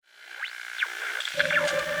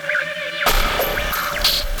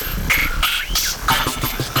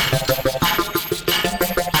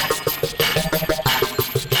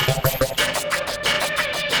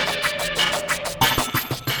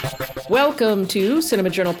Welcome to Cinema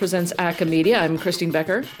Journal Presents Acamedia. I'm Christine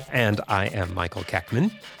Becker. And I am Michael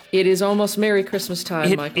Keckman. It is almost Merry Christmas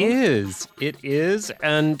time, Michael. It is.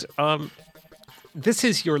 And this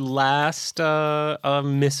is your last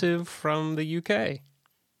missive from the UK.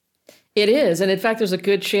 It is. And in fact, there's a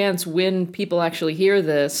good chance when people actually hear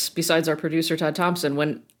this, besides our producer, Todd Thompson,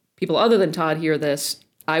 when people other than Todd hear this,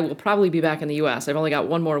 I will probably be back in the U.S. I've only got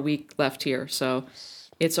one more week left here, so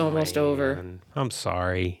it's almost over. I'm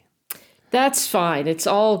sorry. That's fine. It's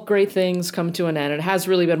all great things come to an end. It has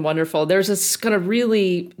really been wonderful. There's this kind of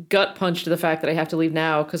really gut punch to the fact that I have to leave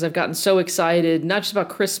now because I've gotten so excited, not just about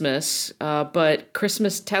Christmas, but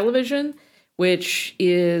Christmas television, which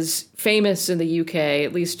is famous in the UK,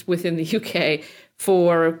 at least within the UK,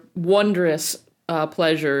 for wondrous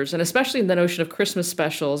pleasures, and especially in the notion of Christmas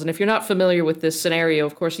specials. And if you're not familiar with this scenario,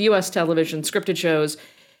 of course, US television scripted shows,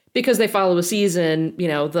 because they follow a season, you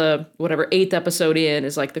know, the whatever 8th episode in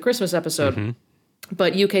is like the Christmas episode. Mm-hmm.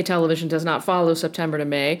 But UK television does not follow September to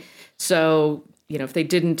May. So, you know, if they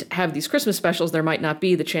didn't have these Christmas specials, there might not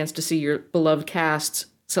be the chance to see your beloved casts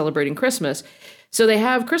celebrating Christmas. So they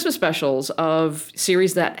have Christmas specials of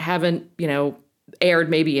series that haven't, you know, aired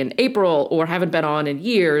maybe in April or haven't been on in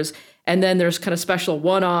years. And then there's kind of special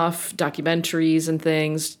one-off documentaries and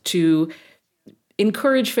things to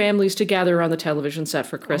encourage families to gather around the television set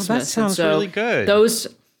for Christmas. Oh, that sounds really good.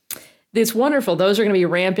 It's wonderful. Those are going to be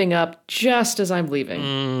ramping up just as I'm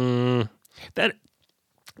leaving.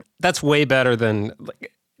 That's way better than...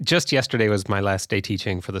 Just yesterday was my last day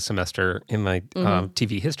teaching for the semester in my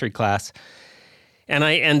TV history class. And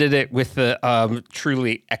I ended it with the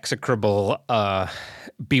truly execrable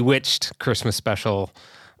Bewitched Christmas special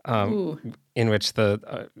in which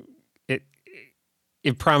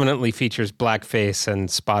it prominently features blackface and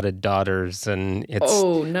spotted daughters, and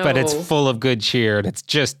but it's full of good cheer, and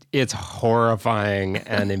it's horrifying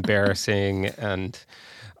and embarrassing, and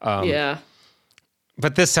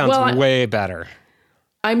But this sounds way better.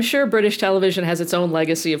 I'm sure British television has its own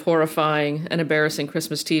legacy of horrifying and embarrassing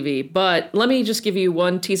Christmas TV, but let me just give you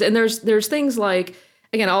one tease. And there's things like,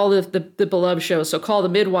 again, all the beloved shows. So Call the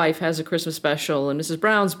Midwife has a Christmas special, and Mrs.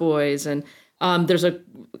 Brown's Boys, and there's a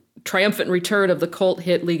triumphant return of the cult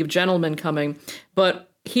hit League of Gentlemen coming.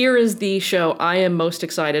 But here is the show I am most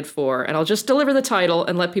excited for, and I'll just deliver the title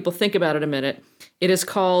and let people think about it a minute. It is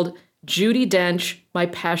called Judi Dench, My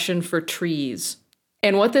Passion for Trees.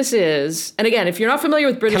 And what this is, and again, if you're not familiar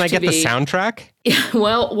with British TV... Can I get the soundtrack?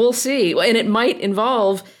 Well, we'll see. And it might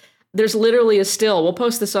involve, there's literally a still, we'll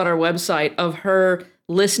post this on our website, of her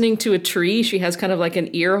listening to a tree. She has kind of like an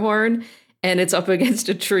ear horn, and it's up against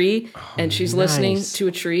a tree, and she's listening to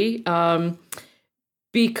a tree.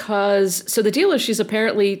 Because, so the deal is she's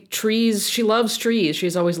apparently she loves trees.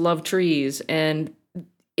 She's always loved trees. And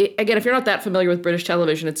again, if you're not that familiar with British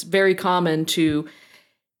television, it's very common to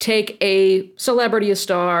take a celebrity, a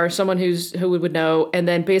star, someone who would know, and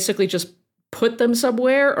then basically just put them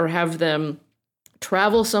somewhere or have them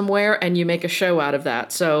travel somewhere, and you make a show out of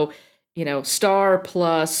that. So, you know, star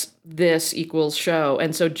plus this equals show.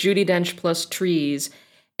 And so Judi Dench plus trees.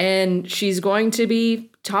 And she's going to be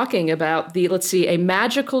talking about a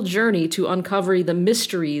magical journey to uncover the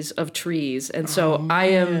mysteries of trees. And so I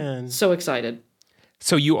am so excited.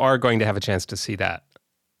 So you are going to have a chance to see that?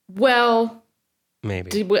 Well,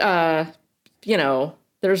 maybe. You know,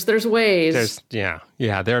 there's ways. There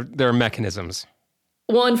are mechanisms.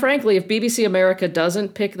 Well, and frankly, if BBC America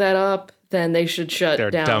doesn't pick that up, then they should shut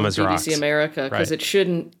down BBC rocks. America, because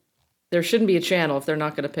there shouldn't be a channel if they're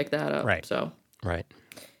not going to pick that up. Right. So. Right.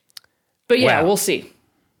 But yeah, we'll see.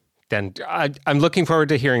 Then I'm looking forward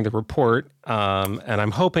to hearing the report, and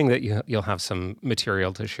I'm hoping that you'll have some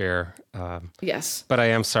material to share. Yes. But I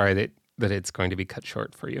am sorry that it's going to be cut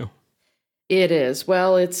short for you. It is.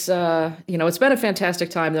 Well, it's it's been a fantastic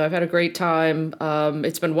time, though. I've had a great time.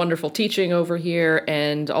 It's been wonderful teaching over here,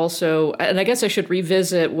 and I guess I should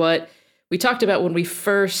revisit what we talked about when we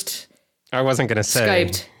first. I wasn't going to say.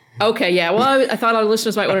 Skyped. Okay, yeah. Well, I thought our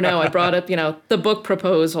listeners might want to know. I brought up, the book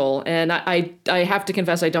proposal, and I have to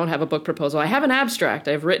confess I don't have a book proposal. I have an abstract.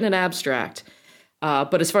 I've written an abstract,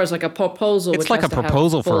 but as far as like a proposal, it's like a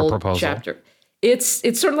proposal for a proposal chapter. It's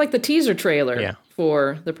sort of like the teaser trailer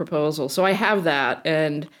for the proposal. So I have that,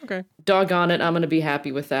 and doggone it, I'm going to be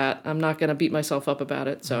happy with that. I'm not going to beat myself up about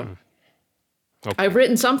it. So I've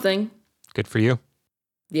written something. Good for you.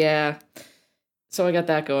 Yeah. So I got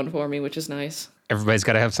that going for me, which is nice. Everybody's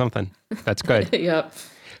got to have something. That's good. Yep.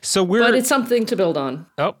 So but it's something to build on.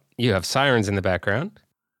 Oh, you have sirens in the background.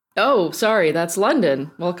 Oh, sorry, that's London.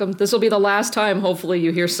 Welcome. This will be the last time, hopefully,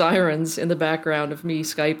 you hear sirens in the background of me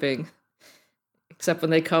Skyping. Except when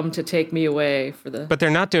they come to take me away for the. But they're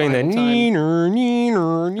not doing the neener,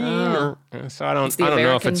 neener, neener. So I don't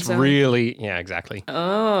know if it's sound. Really. Yeah, exactly.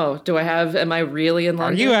 Oh, am I really in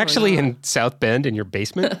London? Are you actually in South Bend in your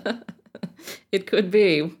basement? It could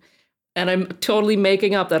be. And I'm totally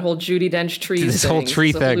making up that whole Judi Dench tree This thing. whole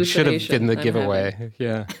tree thing should have been the giveaway.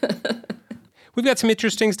 Yeah. We've got some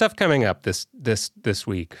interesting stuff coming up this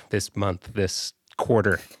week, this month, this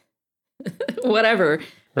quarter. Whatever.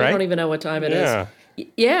 Right? I don't even know what time it is.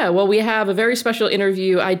 Yeah, well, we have a very special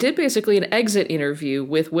interview. I did basically an exit interview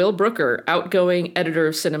with Will Brooker, outgoing editor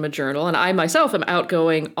of Cinema Journal, and I myself am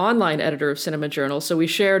outgoing online editor of Cinema Journal. So we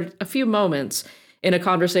shared a few moments in a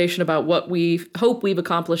conversation about what we hope we've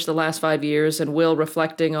accomplished the last 5 years, and Will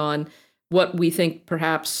reflecting on what we think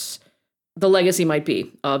perhaps the legacy might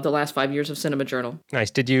be of the last 5 years of Cinema Journal.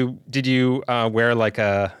 Nice. Did you wear like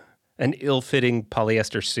an ill-fitting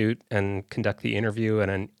polyester suit and conduct the interview in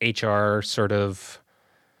an HR sort of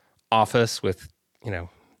office with,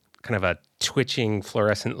 kind of a twitching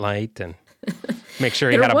fluorescent light and make sure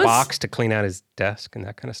he had a box to clean out his desk and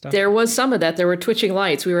that kind of stuff? There was some of that. There were twitching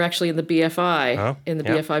lights. We were actually in the BFI,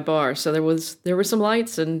 BFI bar. So there were some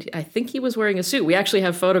lights, and I think he was wearing a suit. We actually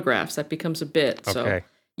have photographs. That becomes a bit. Okay. So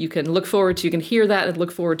you can hear that and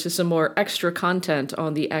look forward to some more extra content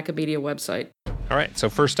on the Acamedia website. All right. So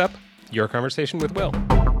first up, your conversation with Will.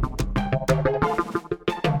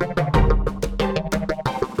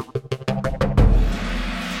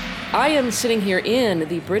 I am sitting here in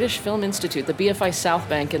the British Film Institute, the BFI South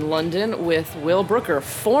Bank in London, with Will Brooker,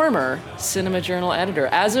 former Cinema Journal editor.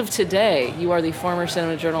 As of today, you are the former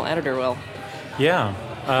Cinema Journal editor, Will. Yeah.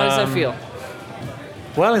 How does that feel?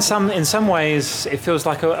 Well, in some ways, it feels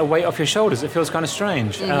like a weight off your shoulders. It feels kind of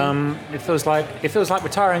strange. Mm-hmm. It feels like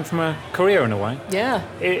retiring from a career in a way. Yeah.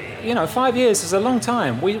 5 years is a long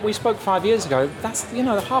time. We spoke 5 years ago. That's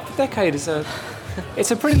half a decade is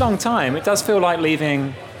it's a pretty long time. It does feel like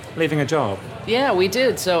leaving a job. Yeah, we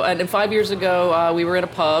did. So, and 5 years ago, we were in a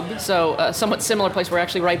pub. So, a somewhat similar place. We're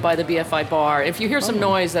actually right by the BFI bar. If you hear some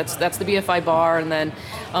noise, that's the BFI bar, and then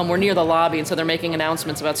we're near the lobby, and so they're making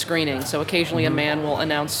announcements about screening. So, occasionally a man will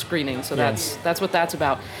announce screening. So that's what that's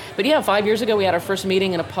about. But yeah, 5 years ago, we had our first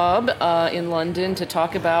meeting in a pub in London to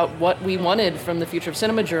talk about what we wanted from the future of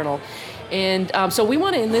Cinema Journal. And so we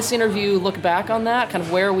want to, in this interview, look back on that, kind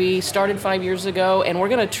of where we started 5 years ago, and we're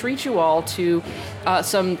going to treat you all to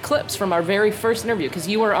some clips from our very first interview, because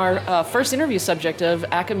you were our first interview subject of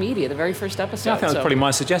Acamedia, the very first episode. Yeah, I think that was probally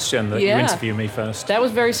my suggestion that you interview me first. That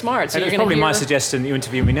was very smart. So and it's probably my suggestion that you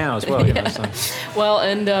interview me now as well. Well,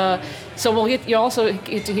 and so you also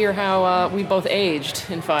get to hear how we both aged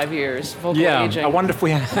in 5 years, vocal aging. I wonder if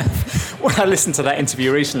we have... When I listened to that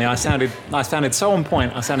interview recently, I sounded so on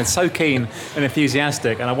point. I sounded so keen and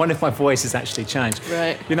enthusiastic, and I wonder if my voice has actually changed.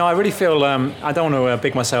 Right. I really feel I don't want to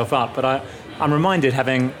big myself up, but I'm reminded,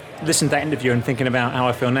 having listened to that interview and thinking about how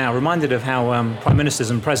I feel now, reminded of how prime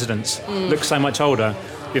ministers and presidents look so much older.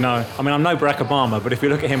 I'm no Barack Obama, but if you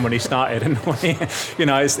look at him when he started, and when he,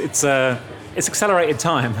 it's accelerated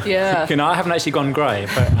time. Yeah. I haven't actually gone grey,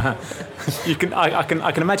 but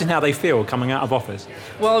I can imagine how they feel coming out of office.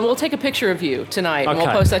 Well, and we'll take a picture of you tonight, and we'll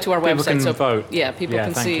post that to our website. People can vote. Yeah, people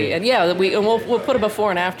can see. You. And we'll put a before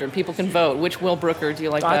and after, and people can vote. Which Will Brooker do you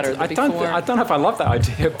like better? I don't know if I love that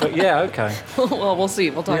idea, but yeah, okay. Well, we'll see.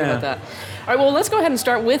 We'll talk about that. All right, well, let's go ahead and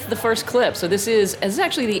start with the first clip. So this is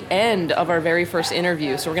actually the end of our very first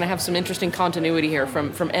interview. So we're going to have some interesting continuity here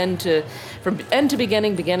from end to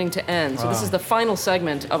beginning to end. So this is the final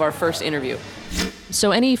segment of our first interview.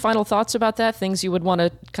 So any final thoughts about that? Things you would want to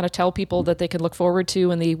kind of tell people that they can look forward to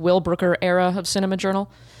in the Will Brooker era of Cinema Journal?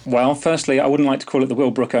 Well, firstly, I wouldn't like to call it the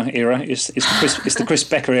Will Brooker era. It's the Chris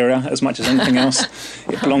Becker era as much as anything else.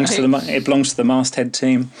 It belongs to the Masthead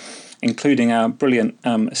team, including our brilliant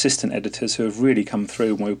assistant editors who have really come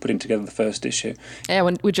through when we were putting together the first issue. Yeah,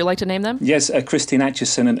 would you like to name them? Yes, Christine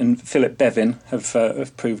Atchison and Philip Bevin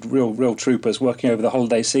have proved real troopers, working over the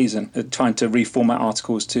holiday season, trying to reformat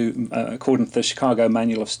articles to according to the Chicago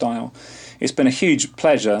Manual of Style. It's been a huge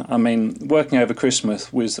pleasure. I mean, working over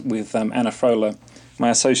Christmas with Anna Frohler, my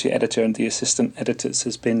associate editor, and the assistant editors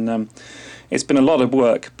has been... It's been a lot of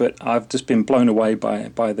work, but I've just been blown away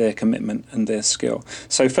by their commitment and their skill.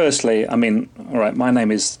 So firstly, I mean, all right,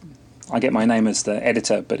 I get my name as the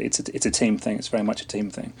editor, but it's a team thing. It's very much a team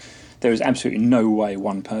thing. There is absolutely no way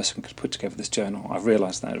one person could put together this journal. I've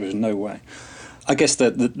realised that. There is no way. I guess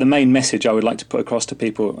the main message I would like to put across to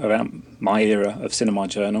people around my era of Cinema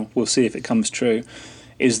Journal, we'll see if it comes true,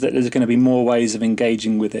 is that there's going to be more ways of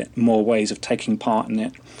engaging with it, more ways of taking part in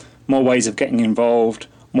it, more ways of getting involved,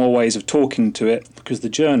 more ways of talking to it, because the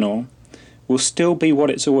journal will still be what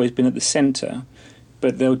it's always been at the centre,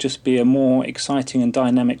 but there'll just be a more exciting and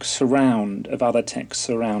dynamic surround of other texts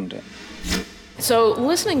around it. So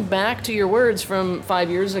listening back to your words from 5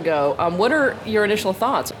 years ago, what are your initial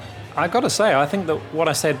thoughts? I've got to say, I think that what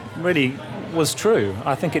I said really was true.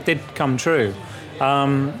 I think it did come true.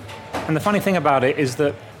 And the funny thing about it is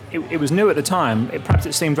that it was new at the time. Perhaps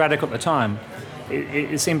it seemed radical at the time.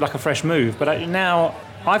 It seemed like a fresh move. But now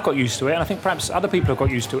I've got used to it, and I think perhaps other people have got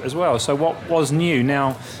used to it as well. So what was new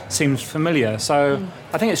now seems familiar. So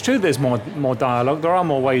I think it's true there's more dialogue. There are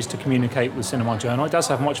more ways to communicate with Cinema Journal. It does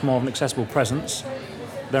have much more of an accessible presence.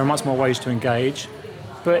 There are much more ways to engage.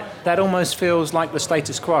 But that almost feels like the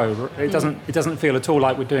status quo. It doesn't feel at all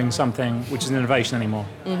like we're doing something which is an innovation anymore.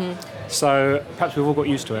 So perhaps we've all got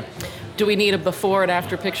used to it. Do we need a before and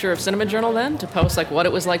after picture of Cinema Journal then to post like what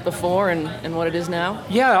it was like before and what it is now?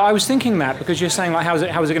 Yeah, I was thinking that because you're saying like how is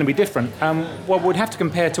it going to be different? Well, we'd have to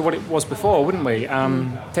compare to what it was before, wouldn't we?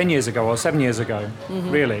 10 years ago or 7 years ago,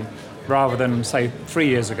 really, rather than say 3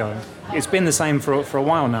 years ago. It's been the same for a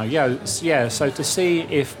while now. Yeah. So to see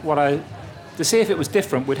if it was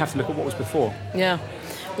different, we'd have to look at what was before. Yeah.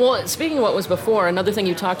 Well, speaking of what was before, another thing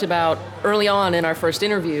you talked about early on in our first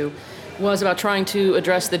interview was about trying to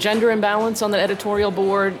address the gender imbalance on the editorial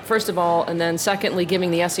board, first of all, and then secondly,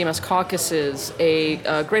 giving the SCMS caucuses a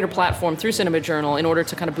greater platform through Cinema Journal in order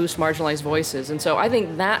to kind of boost marginalized voices. And so I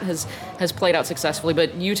think that has played out successfully.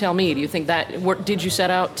 But you tell me, do you think did you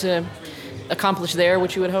set out to accomplish there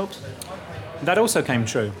what you had hoped? That also came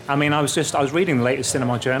true. I mean, I was reading the latest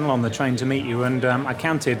Cinema Journal on the train to meet you, and I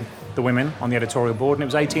counted the women on the editorial board, and it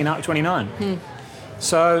was 18 out of 29.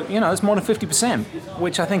 So, it's more than 50%,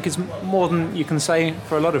 which I think is more than you can say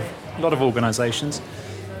for a lot of organisations.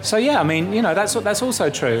 So, yeah, I mean, that's also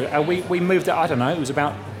true. We moved it, I don't know, it was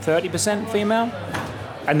about 30% female,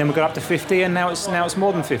 and then we got up to 50, and now it's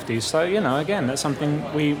more than 50. So, again, that's something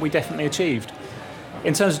we definitely achieved.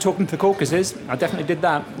 In terms of talking to the caucuses, I definitely did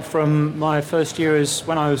that. From my first year as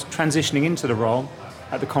when I was transitioning into the role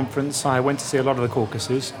at the conference, I went to see a lot of the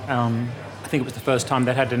caucuses. I think it was the first time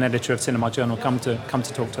they had an editor of Cinema Journal come to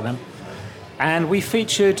talk to them. And we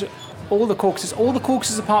featured all the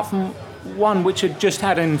caucuses apart from one which had just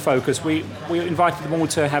had In Focus. We invited them all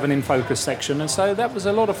to have an In Focus section, and so that was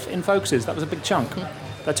a lot of In Focuses. That was a big chunk.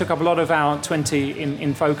 That took up a lot of our 20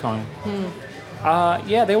 in Foci.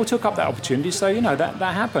 They all took up that opportunity, so that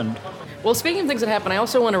happened. Well, speaking of things that happen, I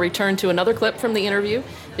also want to return to another clip from the interview,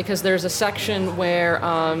 because there's a section where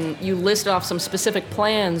you list off some specific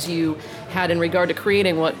plans you had in regard to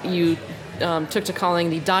creating what you took to calling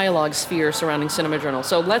the dialogue sphere surrounding Cinema Journal.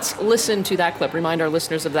 So let's listen to that clip, remind our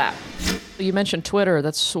listeners of that. You mentioned Twitter.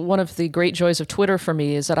 That's one of the great joys of Twitter for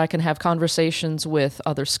me, is that I can have conversations with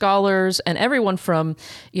other scholars and everyone from,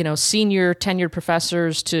 senior tenured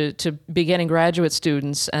professors to beginning graduate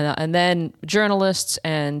students, and then journalists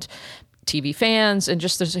and TV fans, and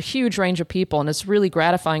just there's a huge range of people, and it's really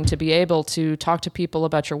gratifying to be able to talk to people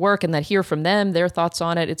about your work and then hear from them, their thoughts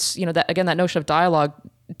on it. It's, that notion of dialogue,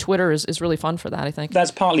 Twitter is really fun for that, I think. That's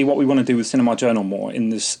partly what we want to do with Cinema Journal more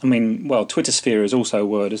in this. I mean, Twitter sphere is also a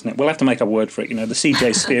word, isn't it? We'll have to make a word for it, the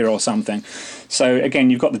CJ sphere or something. So again,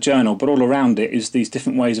 you've got the journal, but all around it is these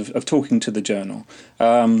different ways of talking to the journal.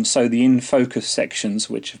 So the In Focus sections,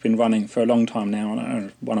 which have been running for a long time now, and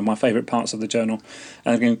are one of my favourite parts of the journal,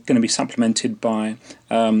 are going to be supplemented by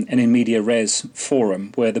an In Media Res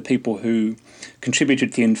forum, where the people who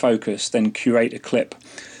contributed to the In Focus then curate a clip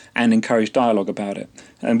and encourage dialogue about it.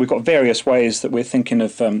 And we've got various ways that we're thinking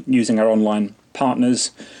of using our online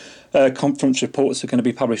partners. Conference reports are going to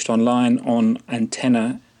be published online on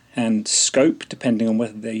Antenna and Scope, depending on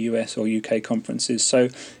whether they're US or UK conferences. So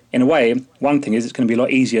in a way, one thing is it's going to be a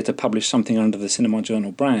lot easier to publish something under the Cinema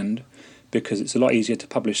Journal brand, because it's a lot easier to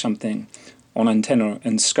publish something on Antenna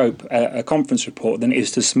and Scope, a conference report, than it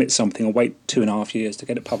is to submit something and wait 2.5 years to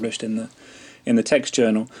get it published in the text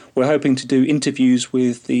journal. We're hoping to do interviews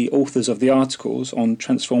with the authors of the articles on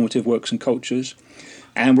transformative works and cultures,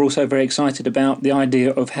 and we're also very excited about the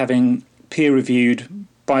idea of having peer-reviewed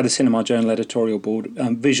by the Cinema Journal editorial board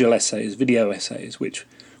visual essays, video essays, which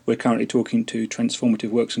we're currently talking to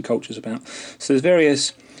transformative works and cultures about. So there's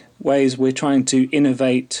various ways we're trying to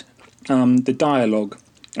innovate the dialogue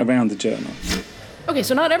around the journal. Okay,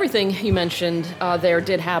 so not everything you mentioned there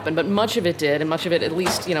did happen, but much of it did, and much of it, at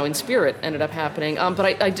least, in spirit, ended up happening.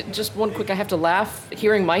 But just one quick, I have to laugh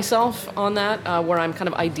hearing myself on that, where I'm kind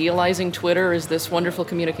of idealizing Twitter as this wonderful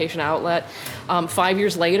communication outlet. 5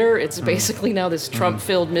 years later, it's basically now this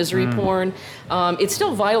Trump-filled misery porn. It's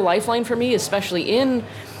still a vital lifeline for me, especially in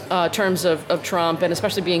terms of Trump, and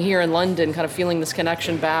especially being here in London, kind of feeling this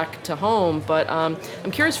connection back to home. But I'm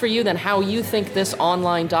curious for you then how you think this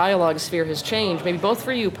online dialogue sphere has changed, maybe both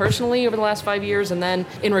for you personally over the last 5 years and then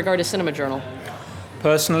in regard to Cinema Journal.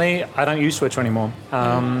 Personally, I don't use Twitter anymore.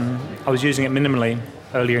 I was using it minimally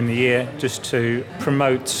earlier in the year just to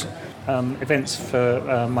promote events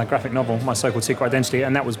for my graphic novel, My So-Called Secret Identity,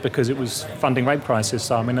 and that was because it was funding rape crisis.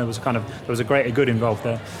 So I mean, there was a greater good involved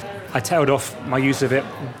there. I tailed off my use of it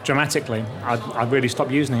dramatically. I really stopped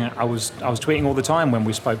using it. I was tweeting all the time when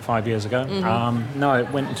we spoke 5 years ago. No, it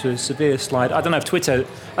went into a severe slide. I don't know if Twitter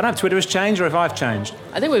has changed or if I've changed.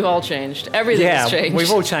 I think we've all changed. Everything has changed. Yeah,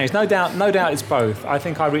 we've all changed. No doubt it's both. I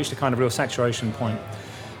think I reached a kind of real saturation point.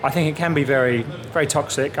 I think it can be very, very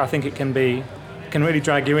toxic. I think it can really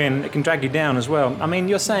drag you in. It can drag you down as well. I mean,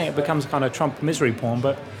 you're saying it becomes kind of Trump misery porn,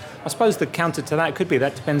 but I suppose the counter to that could be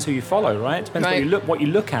that depends who you follow, right? It depends what you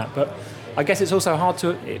look at. But I guess it's also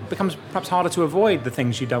it becomes perhaps harder to avoid the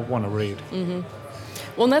things you don't want to read. Mm-hmm.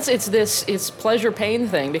 Well, and it's pleasure-pain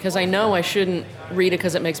thing, because I know I shouldn't read it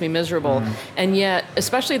because it makes me miserable. And yet,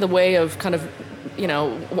 especially the way of kind of,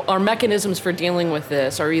 our mechanisms for dealing with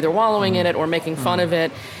this are either wallowing in it or making fun of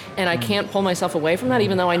it. And I can't pull myself away from that,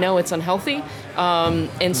 even though I know it's unhealthy.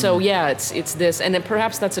 And so, it's this. And then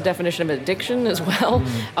perhaps that's a definition of addiction as well.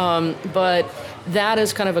 But that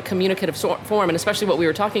is kind of a communicative form, and especially what we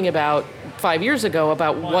were talking about 5 years ago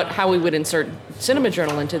about how we would insert Cinema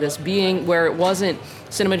Journal into this, being where it wasn't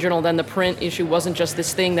Cinema Journal, then the print issue wasn't just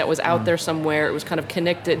this thing that was out there somewhere. It was kind of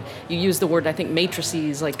connected. You used the word, I think,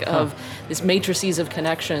 matrices, of this matrices of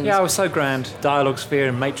connections. Yeah, it was so grand. Dialogue sphere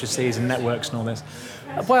and matrices and networks and all this.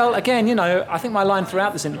 Well, again, I think my line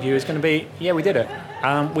throughout this interview is going to be, yeah, we did it.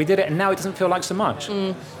 We did it, and now it doesn't feel like so much.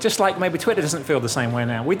 Just like maybe Twitter doesn't feel the same way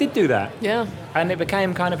now. We did do that. Yeah. And it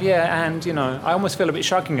became kind of, and, I almost feel a bit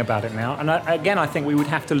shocking about it now. And I think we would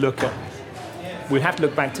have to look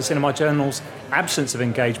back to Cinema Journal's absence of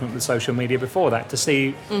engagement with social media before that to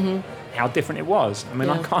see how different it was. I mean,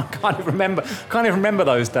 I can't even remember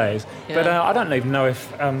those days. Yeah. But I don't even know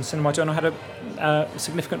if Cinema Journal had a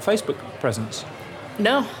significant Facebook presence.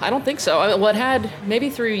 No, I don't think so. What had, maybe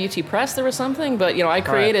through UT Press there was something, but I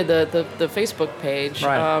created the Facebook page.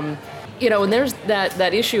 Right. And there's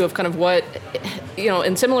that issue of kind of what,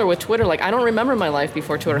 and similar with Twitter, like I don't remember my life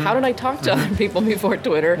before Twitter. How did I talk to other people before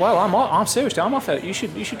Twitter? Well, I'm seriously, I'm off it. You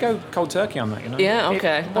should go cold turkey on that, Yeah,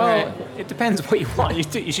 okay. It depends what you want.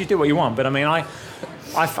 You should do what you want, but I mean,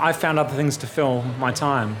 I found other things to fill my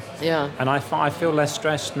time. Yeah. And I feel less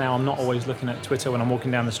stressed now. I'm not always looking at Twitter when I'm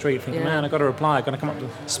walking down the street thinking, man, I've got to reply. I've got to come up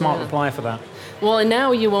with a smart reply for that. Well, and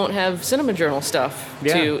now you won't have Cinema Journal stuff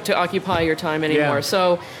to occupy your time anymore. Yeah.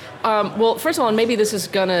 So, well, first of all, and maybe this is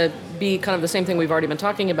going to be kind of the same thing we've already been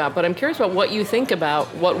talking about, but I'm curious about what you think about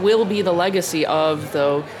what will be the legacy of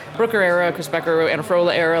the Brooker era, Chris Becker, Anna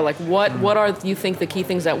Frola era. Like, what are you think the key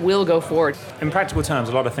things that will go forward? In practical terms,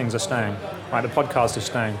 a lot of things are staying. Right, the podcast is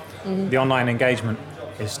staying. The online engagement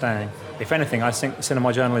is staying. If anything, I think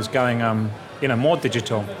Cinema Journal is going, more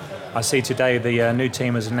digital. I see today the new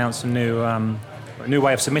team has announced a new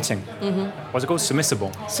way of submitting. What's it called?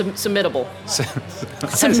 Submissible. Submittable.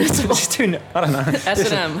 Submissible. I don't know.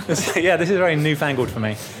 S&M. This is very newfangled for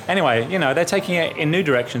me. Anyway, they're taking it in new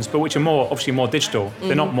directions, but which are obviously more digital.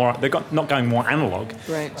 They're not going more analog.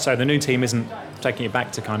 Right. So the new team isn't taking it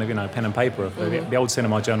back to kind of pen and paper of the old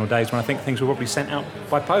Cinema Journal days when I think things were probably sent out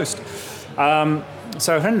by post.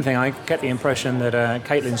 So if anything, I get the impression that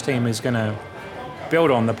Caitlin's team is going to build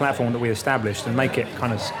on the platform that we established and make it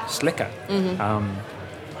kind of slicker,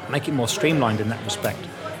 make it more streamlined in that respect.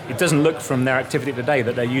 It doesn't look from their activity today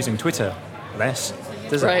that they're using Twitter less,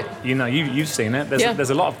 does it? You've seen it. There's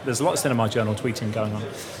a lot of Cinema Journal tweeting going on.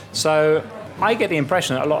 So I get the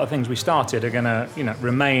impression that a lot of things we started are going to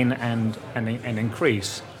remain and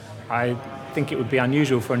increase. I think it would be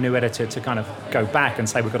unusual for a new editor to kind of go back and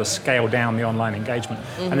say we've got to scale down the online engagement.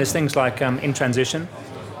 And there's things like In Transition,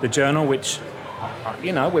 the journal, which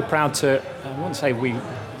we're proud to. I wouldn't say we.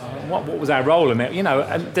 What was our role in it?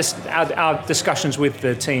 Our discussions with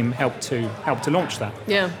the team helped to launch that.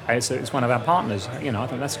 Yeah, it's one of our partners. I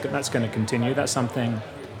think that's going to continue. That's something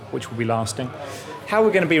which will be lasting. How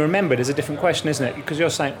we're going to be remembered is a different question, isn't it? Because you're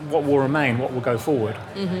saying what will remain, what will go forward,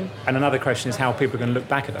 and another question is how people are going to look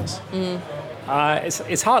back at us.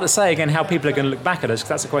 It's hard to say again how people are going to look back at us, because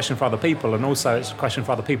that's a question for other people, and also it's a question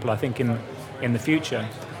for other people, I think, in the future.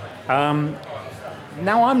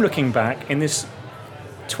 Now I'm looking back in this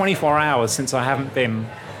 24 hours since I haven't been.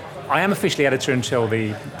 I am officially editor until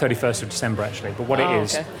the 31st of December, actually. But what it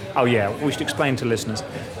is, okay. Oh yeah, we should explain to listeners.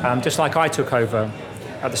 Just like I took over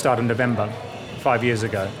at the start of November 5 years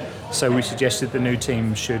ago, so we suggested the new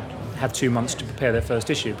team should have 2 months to prepare their first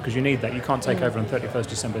issue, because you need that. You can't take over on 31st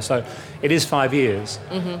December. So it is 5 years.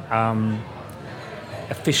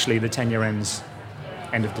 Officially, the tenure ends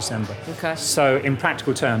end of December. Okay. So in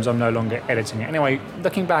practical terms, I'm no longer editing it. Anyway,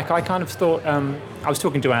 looking back, I kind of thought, I was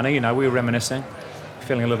talking to Anna, we were reminiscing,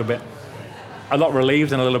 feeling a lot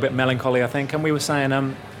relieved and a little bit melancholy, I think, and we were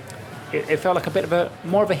saying it felt like a bit of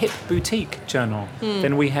more of a hip boutique journal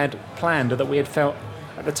than we had planned or that we had felt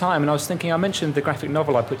at the time. And I was thinking, I mentioned the graphic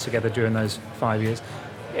novel I put together during those 5 years.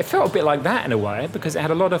 It felt a bit like that in a way, because it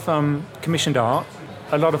had a lot of commissioned art.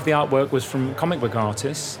 A lot of the artwork was from comic book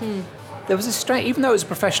artists. There was a strange, even though it was a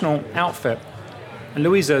professional outfit, and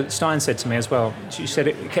Louisa Stein said to me as well, she said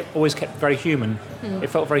it always kept very human. It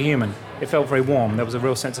felt very human. It felt very warm. There was a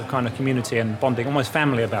real sense of kind of community and bonding, almost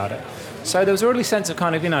family about it. So there was a really sense of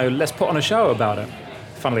kind of, let's put on a show about it,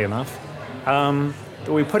 funnily enough.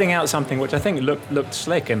 We were putting out something which I think looked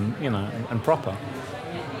slick and, and proper.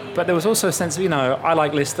 But there was also a sense of, I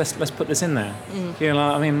like this, let's put this in there.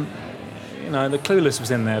 The Clueless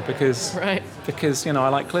was in there because I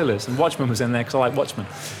like Clueless, and Watchmen was in there because I like Watchmen.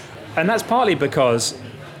 And that's partly because,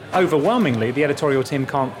 overwhelmingly, the editorial team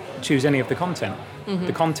can't choose any of the content.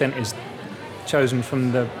 The content is chosen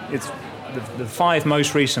from the 5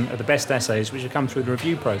 most recent of the best essays, which have come through the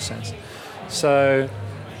review process. So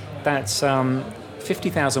that's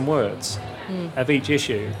 50,000 words of each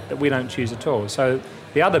issue that we don't choose at all. So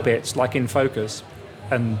the other bits, like In Focus,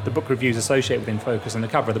 and the book reviews associated with In Focus and the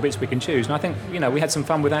cover, are the bits we can choose. And I think, we had some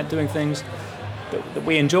fun with that, doing things that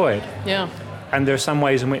we enjoyed. Yeah. And there are some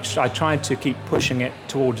ways in which I tried to keep pushing it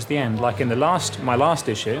towards the end. Like in my last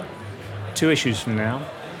issue, 2 issues from now,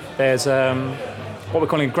 there's what we're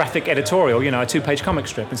calling a graphic editorial, a 2-page comic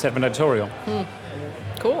strip instead of an editorial.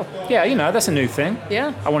 Cool. Yeah, that's a new thing.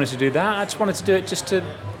 Yeah. I wanted to do that. I just wanted to do it just to,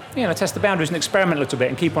 test the boundaries and experiment a little bit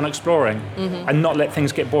and keep on exploring and not let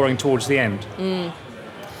things get boring towards the end.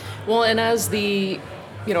 Well, and as I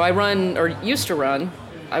run, or used to run,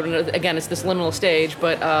 I don't know, again, it's this liminal stage,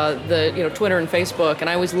 but the Twitter and Facebook, and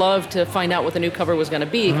I always loved to find out what the new cover was going to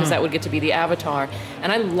be, because that would get to be the avatar.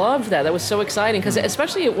 And I loved that. That was so exciting, because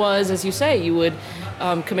especially it was, as you say, you would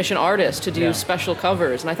commission artists to do special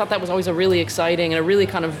covers. And I thought that was always a really exciting, and a really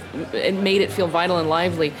it made it feel vital and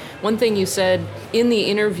lively. One thing you said in the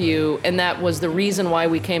interview, and that was the reason why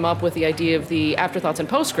we came up with the idea of the afterthoughts and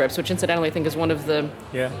postscripts, which incidentally I think is one of the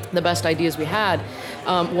best ideas we had,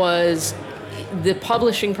 was the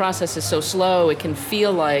publishing process is so slow. It can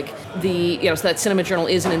feel like so that Cinema Journal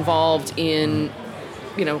isn't involved in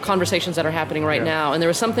conversations that are happening right now. And there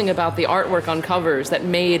was something about the artwork on covers that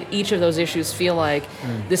made each of those issues feel like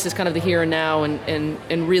this is kind of the here and now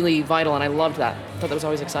and really vital. And I loved that. I thought that was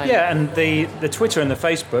always exciting. Yeah, and the Twitter and the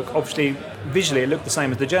Facebook, obviously, visually it looked the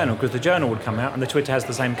same as the journal, because the journal would come out and the Twitter has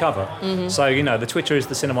the same cover. So, the Twitter is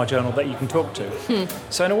the Cinema Journal that you can talk to.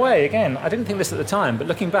 So in a way, again, I didn't think this at the time, but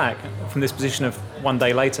looking back from this position of 1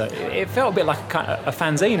 day later, it felt a bit like a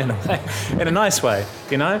fanzine in a way, in a nice way,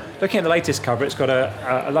 Looking at the latest cover, it's got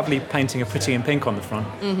a lovely painting of Pretty in Pink on the front.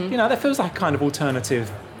 That feels like a kind of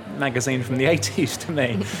alternative magazine from the 80s to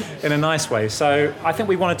me, in a nice way. So I think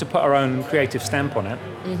we wanted to put our own creative stamp on it,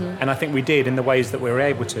 and I think we did in the ways that we were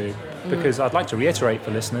able to, because I'd like to reiterate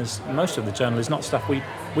for listeners, most of the journal is not stuff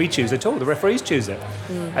we choose at all. The referees choose it.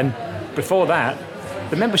 And before that,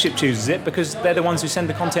 the membership chooses it, because they're the ones who send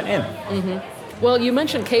the content in. Well, you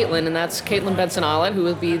mentioned Caitlin, and that's Caitlin Benson-Ollett, who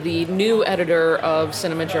will be the new editor of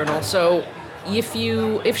Cinema Journal. So if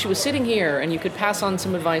she was sitting here and you could pass on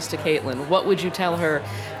some advice to Caitlin, what would you tell her?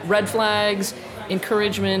 Red flags,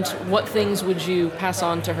 encouragement, what things would you pass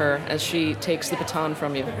on to her as she takes the baton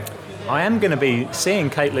from you? I am going to be seeing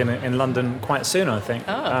Caitlin in London quite soon, I think.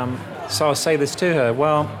 So I'll say this to her.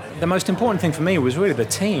 Well, the most important thing for me was really the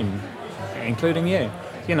team, including you.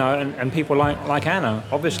 And people like Anna,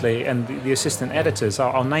 obviously, and the assistant editors.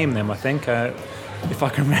 I'll name them, I think, if I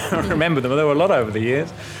can remember them. There were a lot over the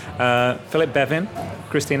years. Philip Bevin,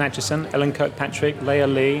 Christine Atchison, Ellen Kirkpatrick, Leah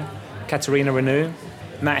Lee, Katerina Renew,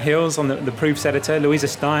 Matt Hills on the proofs editor, Louisa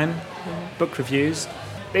Stein, book reviews.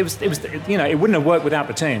 It wouldn't have worked without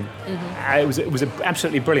the team. It was an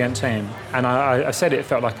absolutely brilliant team, and I said it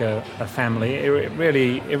felt like a family. It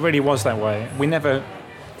really was that way. We never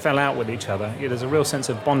fell out with each other. There's a real sense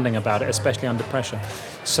of bonding about it, especially under pressure.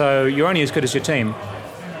 So you're only as good as your team.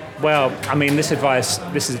 Well, I mean, this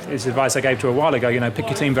is advice I gave to her a while ago. Pick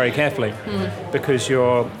your team very carefully, because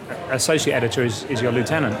your associate editor is your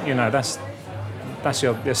lieutenant. That's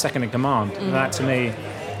your second in command. And that to me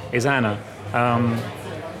is Anna.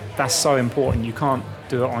 That's so important. You can't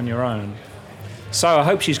do it on your own. So I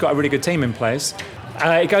hope she's got a really good team in place.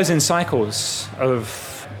 It goes in cycles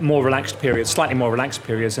of more relaxed periods, slightly more relaxed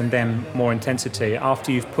periods, and then more intensity.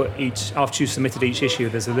 After you've submitted each issue,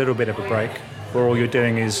 there's a little bit of a break where all you're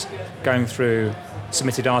doing is going through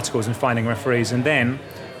submitted articles and finding referees. And then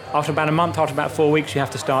after about a month, after about 4 weeks, you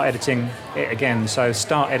have to start editing it again. So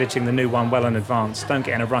start editing the new one well in advance. Don't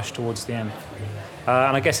get in a rush towards the end.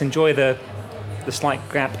 And I guess enjoy the slight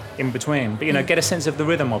gap in between. But, get a sense of the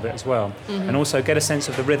rhythm of it as well. And also get a sense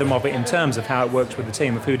of the rhythm of it in terms of how it works with the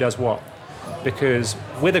team, of who does what. Because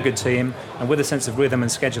with a good team and with a sense of rhythm and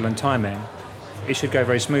schedule and timing, it should go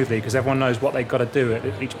very smoothly because everyone knows what they've got to do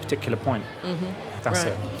at each particular point. That's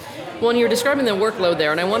right. it. Well, and you're describing the workload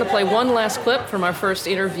there, and I want to play one last clip from our first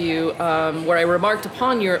interview where I remarked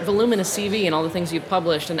upon your voluminous CV and all the things you've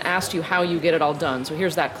published and asked you how you get it all done. So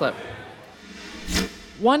here's that clip.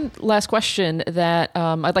 One last question that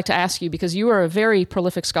I'd like to ask you, because you are a very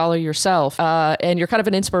prolific scholar yourself, and you're kind of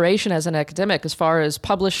an inspiration as an academic as far as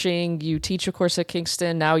publishing. You teach, of course, at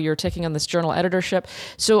Kingston. Now you're taking on this journal editorship.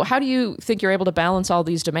 So how do you think you're able to balance all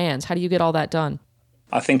these demands? How do you get all that done?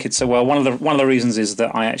 I think it's one of the reasons is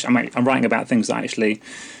that I'm writing about things that I actually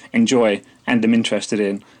enjoy and am interested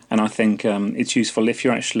in. And I think it's useful if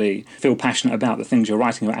you actually feel passionate about the things you're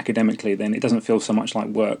writing about academically, then it doesn't feel so much like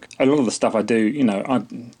work. A lot of the stuff I do,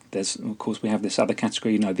 there's, of course, we have this other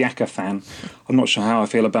category, the ACCA fan. I'm not sure how I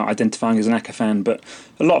feel about identifying as an ACCA fan, but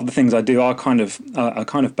a lot of the things I do are kind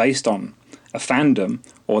of based on a fandom,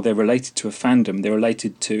 or they're related to a fandom. They're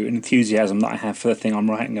related to an enthusiasm that I have for the thing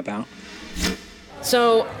I'm writing about.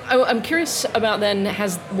 So I'm curious about then,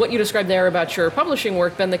 has what you described there about your publishing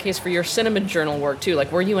work been the case for your Cinema Journal work too?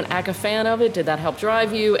 Like, were you an ACCA fan of it? Did that help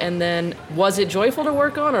drive you? And then was it joyful to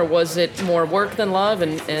work on, or was it more work than love?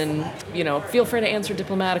 And feel free to answer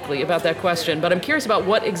diplomatically about that question. But I'm curious about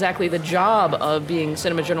what exactly the job of being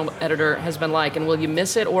Cinema Journal editor has been like, and will you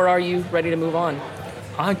miss it, or are you ready to move on?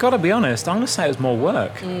 I got to be honest, I'm going to say it was more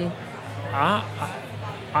work.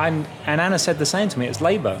 And Anna said the same to me. It's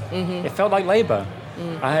labour. It felt like labour.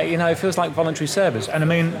 It feels like voluntary service. And I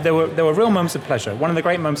mean, there were real moments of pleasure. One of the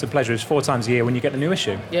great moments of pleasure is 4 times a year when you get the new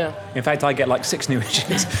issue. Yeah. In fact, I get like 6 new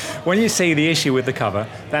issues. When you see the issue with the cover,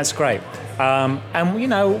 that's great. And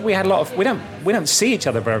we had a lot of. We don't see each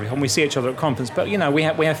other very often. We see each other at conference, but we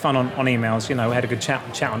have fun on emails. We had a good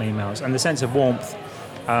chat on emails, and the sense of warmth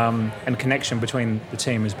and connection between the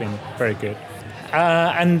team has been very good.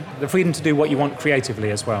 And the freedom to do what you want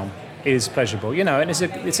creatively as well is pleasurable, and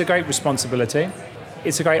it's a great responsibility,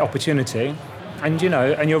 it's a great opportunity, and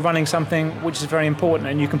and you're running something which is very important,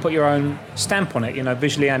 and you can put your own stamp on it,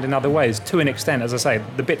 visually and in other ways. To an extent, as I say,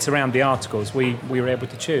 the bits around the articles we were able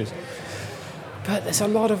to choose, but there's a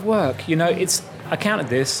lot of work. I counted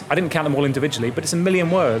this. I didn't count them all individually, but it's 1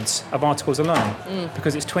 million words of articles alone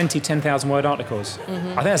because it's 20 10,000 word articles. I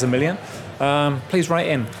think that's 1 million. Please write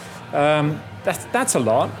in. That's a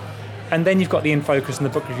lot, and then you've got the in focus and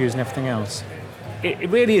the book reviews and everything else. It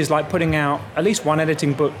really is like putting out at least one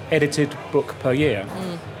edited book per year,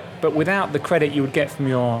 but without the credit you would get from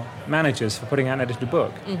your managers for putting out an edited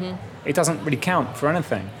book, it doesn't really count for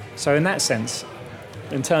anything. So in that sense,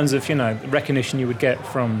 in terms of recognition you would get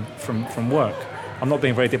from work, I'm not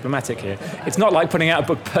being very diplomatic here. It's not like putting out a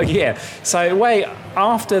book per year. So in a way,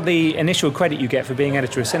 after the initial credit you get for being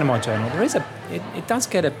editor of Cinema Journal, it does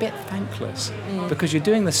get a bit thankless because you're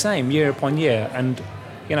doing the same year upon year, and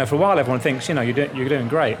for a while everyone thinks you're doing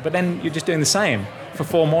great, but then you're just doing the same for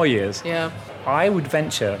 4 more years. Yeah. I would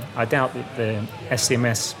venture, I doubt that the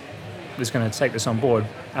SCMS is going to take this on board,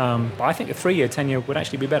 but I think a 3-year tenure would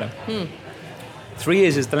actually be better. 3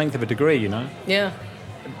 years is the length of a degree, Yeah.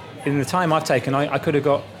 In the time I've taken, I could have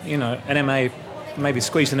got, an MA, maybe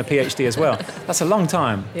squeezed in a PhD as well. That's a long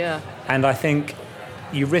time. Yeah. And I think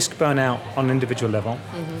you risk burnout on an individual level.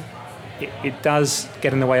 It does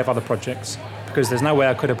get in the way of other projects because there's no way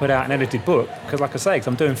I could have put out an edited book because, like I say,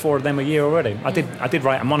 I'm doing 4 of them a year already. I did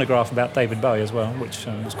write a monograph about David Bowie as well, which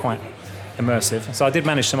was quite immersive. So I did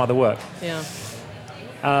manage some other work. Yeah.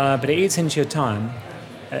 But it eats into your time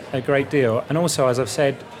a great deal. And also, as I've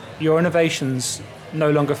said, your innovations no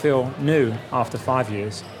longer feel new after 5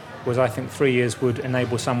 years, whereas I think 3 years would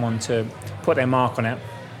enable someone to put their mark on it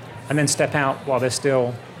and then step out while they're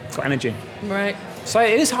still got energy. Right. So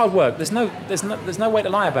it is hard work. There's no way to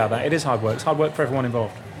lie about that. It is hard work. It's hard work for everyone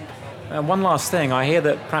involved. one last thing. I hear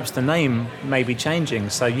that perhaps the name may be changing.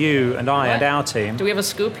 So you and I and our team. Do we have a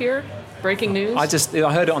scoop here? Breaking news? I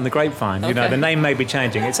heard it on the grapevine. You know, the name may be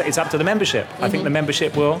changing. It's up to the membership. I think the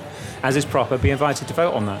membership will, as is proper, be invited to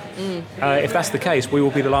vote on that. If that's the case, we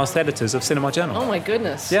will be the last editors of Cinema Journal. Oh my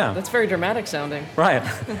goodness. Yeah. That's very dramatic sounding. Right.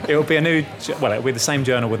 It will be it'll be the same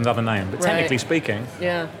journal with another name. But technically speaking,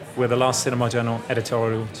 we're the last Cinema Journal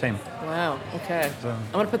editorial team. Wow. Okay. So.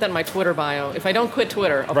 I'm going to put that in my Twitter bio. If I don't quit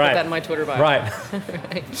Twitter, I'll put that in my Twitter bio. Right.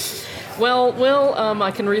 Right. Well, Will,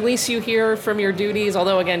 I can release you here from your duties,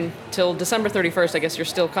 although, again, till December 31st, I guess you're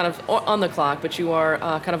still kind of on the clock, but you are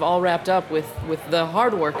kind of all wrapped up with the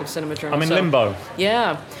hard work of Cinema Journal. I'm in limbo.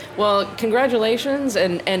 Yeah. Well, congratulations,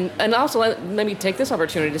 and also let me take this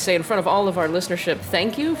opportunity to say in front of all of our listenership,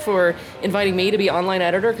 thank you for inviting me to be online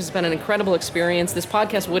editor, because it's been an incredible experience. This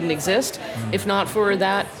podcast wouldn't exist if not for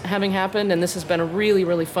that having happened, and this has been a really,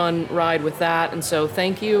 really fun ride with that, and so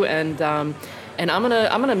thank you, and I'm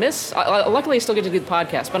gonna miss. Luckily, I still get to do the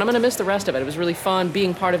podcast, but I'm gonna miss the rest of it. It was really fun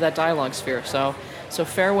being part of that dialogue sphere. So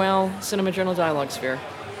farewell, Cinema Journal Dialogue Sphere.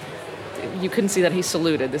 You couldn't see that he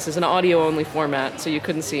saluted. This is an audio-only format, so you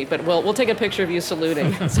couldn't see. But we'll take a picture of you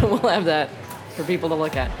saluting, so we'll have that for people to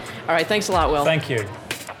look at. All right, thanks a lot, Will. Thank you.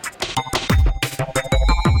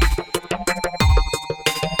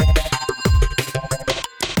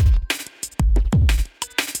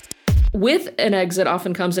 With an exit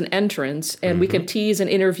often comes an entrance, and we can tease an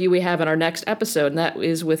interview we have in our next episode, and that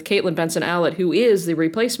is with Caitlin Benson-Allett, who is the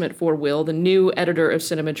replacement for Will, the new editor of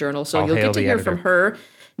Cinema Journal. So you'll get to hear from her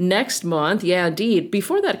next month. Yeah, indeed.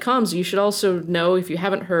 Before that comes, you should also know, if you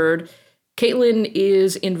haven't heard, Caitlin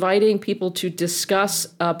is inviting people to discuss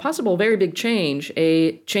a possible very big change,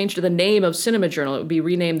 a change to the name of Cinema Journal. It would be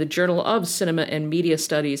renamed the Journal of Cinema and Media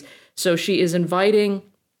Studies. So she is inviting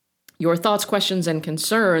your thoughts, questions, and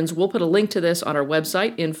concerns. We'll put a link to this on our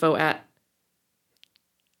website,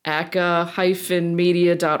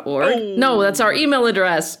 info@aca-media.org. Oh. No, that's our email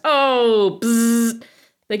address. Oh, bzz.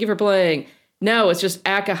 Thank you for playing. No, it's just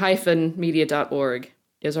aca-media.org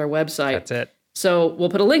is our website. That's it. So we'll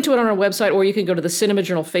put a link to it on our website, or you can go to the Cinema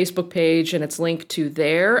Journal Facebook page, and it's linked to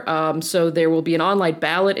there. So there will be an online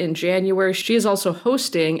ballot in January. She is also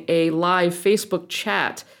hosting a live Facebook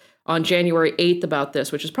chat on January 8th about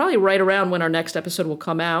this, which is probably right around when our next episode will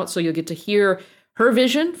come out. So you'll get to hear her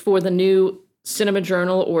vision for the new Cinema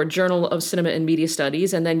Journal, or Journal of Cinema and Media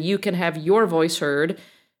Studies, and then you can have your voice heard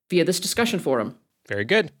via this discussion forum. Very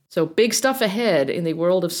good. So big stuff ahead in the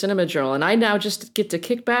world of Cinema Journal, and I now just get to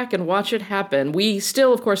kick back and watch it happen. We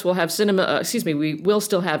still, of course, will have we will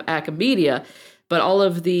still have Acamedia, but all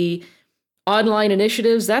of the online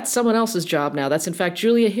initiatives, that's someone else's job now. That's, in fact,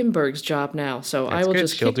 Julia Himberg's job now. So that's I will good.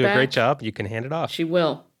 just She'll kick do back. a great job. You can hand it off. She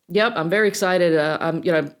will. Yep, I'm very excited. I'm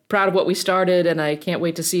proud of what we started, and I can't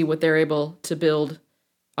wait to see what they're able to build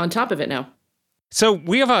on top of it now. So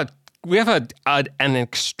we have an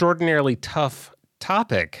extraordinarily tough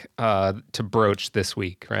topic to broach this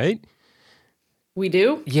week, right? We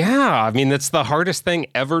do? Yeah, I mean, that's the hardest thing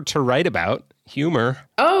ever to write about, humor.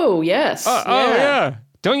 Oh, yes. Oh, yeah.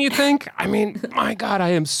 Don't you think? I mean, my God, I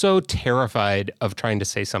am so terrified of trying to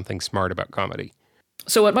say something smart about comedy.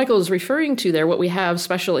 So what Michael is referring to there, what we have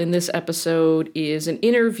special in this episode, is an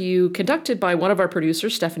interview conducted by one of our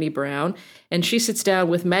producers, Stephanie Brown, and she sits down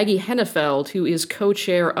with Maggie Hennefeld, who is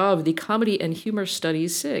co-chair of the Comedy and Humor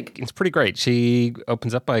Studies SIG. It's pretty great. She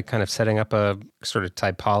opens up by kind of setting up a sort of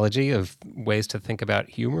typology of ways to think about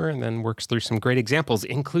humor, and then works through some great examples,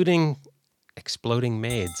 including exploding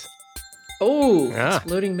maids. Oh,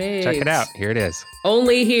 Exploding Maids. Check it out. Here it is.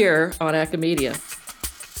 Only here on Acamedia.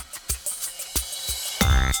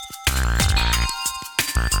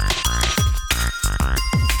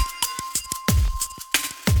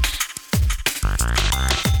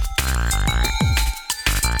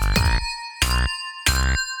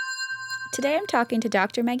 Today I'm talking to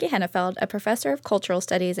Dr. Maggie Hennefeld, a professor of cultural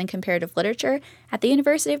studies and comparative literature at the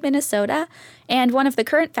University of Minnesota and one of the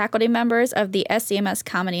current faculty members of the SCMS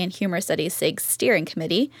Comedy and Humor Studies SIG Steering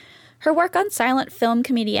Committee. Her work on silent film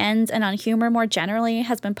comedians and on humor more generally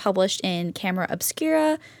has been published in Camera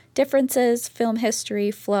Obscura, Differences, Film History,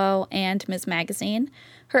 Flow, and Ms. Magazine.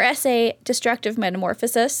 Her essay, Destructive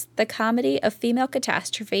Metamorphosis, The Comedy of Female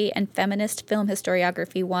Catastrophe and Feminist Film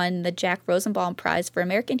Historiography, won the Jack Rosenbaum Prize for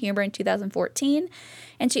American Humor in 2014.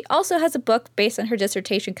 And she also has a book based on her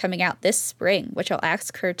dissertation coming out this spring, which I'll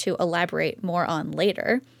ask her to elaborate more on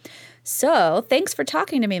later. So, thanks for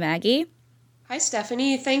talking to me, Maggie. Hi,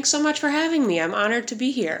 Stephanie. Thanks so much for having me. I'm honored to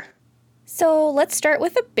be here. So let's start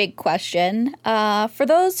with a big question. For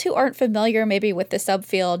those who aren't familiar maybe with the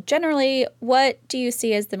subfield, generally, what do you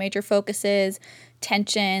see as the major focuses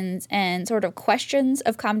tensions and sort of questions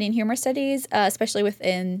of comedy and humor studies, especially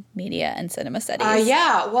within media and cinema studies?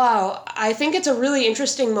 Yeah, wow. I think it's a really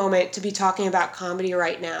interesting moment to be talking about comedy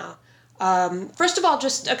right now. First of all,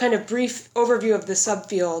 just a kind of brief overview of the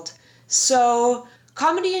subfield. So,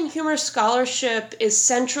 comedy and humor scholarship is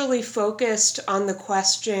centrally focused on the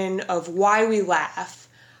question of why we laugh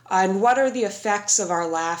and what are the effects of our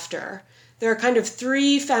laughter. There are kind of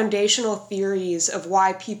three foundational theories of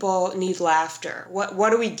why people need laughter. What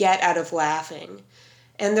do we get out of laughing?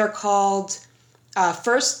 And they're called,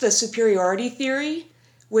 first, the superiority theory,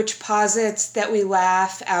 which posits that we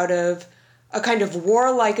laugh out of a kind of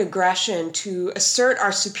warlike aggression to assert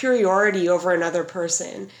our superiority over another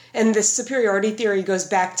person. And this superiority theory goes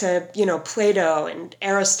back to, Plato and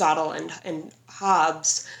Aristotle and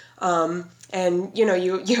Hobbes. And,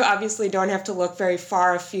 you obviously don't have to look very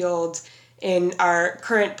far afield in our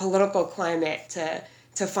current political climate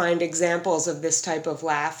to find examples of this type of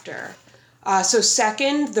laughter. So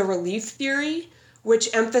second, the relief theory,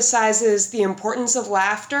 which emphasizes the importance of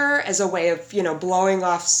laughter as a way of, blowing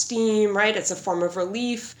off steam, right? It's a form of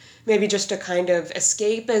relief, maybe just a kind of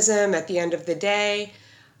escapism at the end of the day.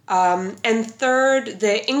 And third,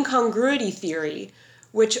 the incongruity theory,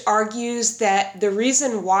 which argues that the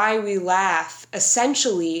reason why we laugh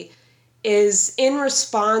essentially is in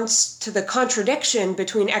response to the contradiction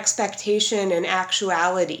between expectation and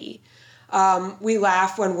actuality. We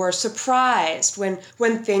laugh when we're surprised,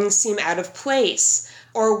 when things seem out of place,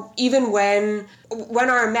 or even when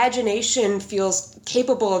our imagination feels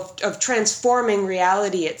capable of transforming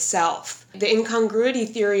reality itself. The incongruity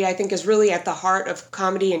theory, I think, is really at the heart of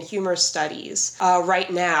comedy and humor studies right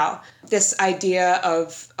now. This idea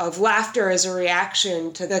of laughter as a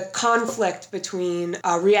reaction to the conflict between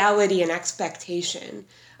reality and expectation.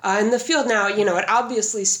 In the field now, it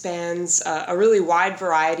obviously spans a really wide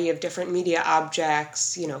variety of different media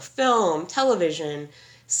objects, film, television,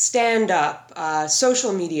 stand-up,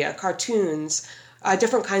 social media, cartoons,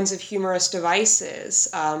 different kinds of humorous devices.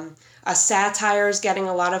 Satire is getting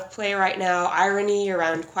a lot of play right now, irony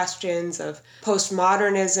around questions of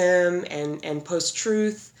postmodernism and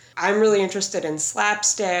post-truth. I'm really interested in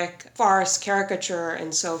slapstick, farce, caricature,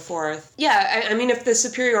 and so forth. Yeah, I mean, if the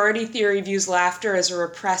superiority theory views laughter as a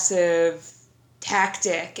repressive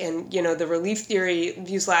tactic and, the relief theory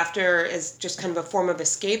views laughter as just kind of a form of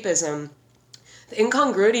escapism, the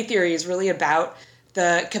incongruity theory is really about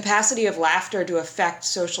the capacity of laughter to affect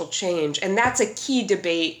social change. And that's a key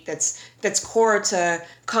debate that's core to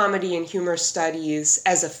comedy and humor studies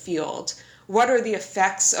as a field. What are the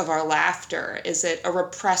effects of our laughter? Is it a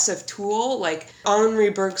repressive tool? Like Henri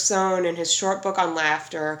Bergson in his short book on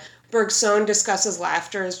laughter, Bergson discusses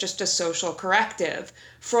laughter as just a social corrective.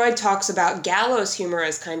 Freud talks about gallows humor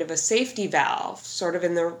as kind of a safety valve, sort of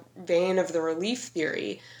in the vein of the relief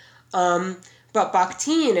theory. But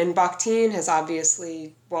Bakhtin has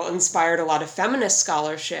obviously, inspired a lot of feminist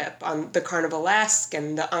scholarship on the carnivalesque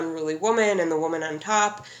and the unruly woman and the woman on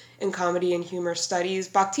top in comedy and humor studies.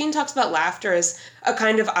 Bakhtin talks about laughter as a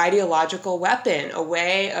kind of ideological weapon, a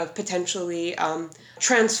way of potentially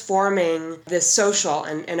transforming the social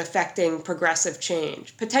and affecting progressive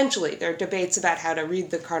change. Potentially, there are debates about how to read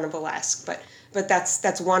the carnivalesque, but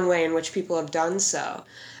that's one way in which people have done so.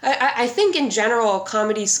 I think in general,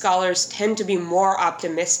 comedy scholars tend to be more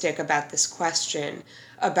optimistic about this question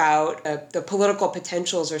about the political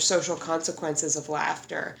potentials or social consequences of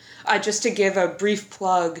laughter. Just to give a brief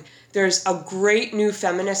plug, there's a great new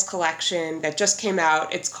feminist collection that just came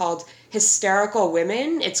out. It's called Hysterical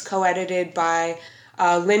Women. It's co-edited by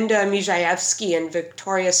Linda Mijajewski and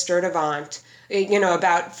Victoria Sturdivant,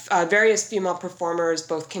 about various female performers,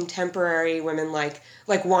 both contemporary women like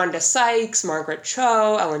Wanda Sykes, Margaret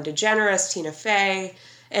Cho, Ellen DeGeneres, Tina Fey,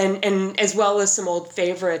 and as well as some old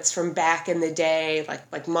favorites from back in the day,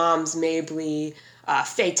 like Moms Mabley,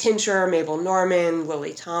 Faye Tincher, Mabel Normand,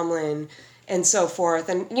 Lily Tomlin, and so forth.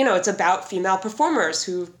 And, it's about female performers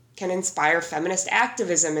who can inspire feminist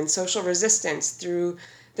activism and social resistance through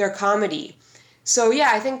their comedy. So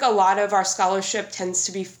yeah, I think a lot of our scholarship tends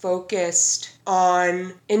to be focused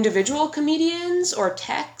on individual comedians or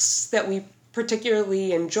texts that we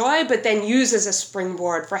particularly enjoy, but then use as a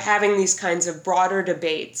springboard for having these kinds of broader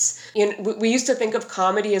debates. We used to think of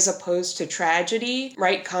comedy as opposed to tragedy,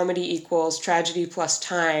 right? Comedy equals tragedy plus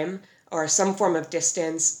time or some form of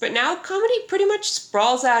distance. But now comedy pretty much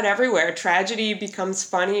sprawls out everywhere. Tragedy becomes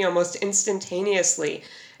funny almost instantaneously.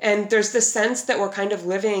 And there's this sense that we're kind of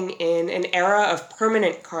living in an era of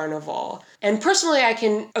permanent carnival. And personally, I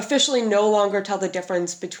can officially no longer tell the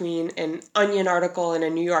difference between an Onion article and a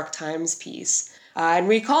New York Times piece. And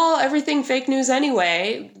we call everything fake news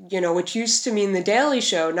anyway, which used to mean The Daily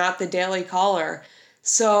Show, not The Daily Caller.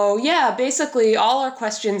 So yeah, basically all our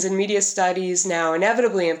questions in media studies now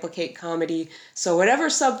inevitably implicate comedy. So whatever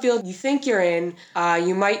subfield you think you're in,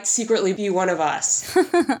 you might secretly be one of us.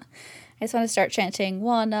 I just want to start chanting,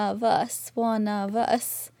 one of us, one of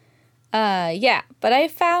us. Yeah, but I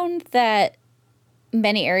found that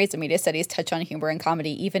many areas of media studies touch on humor and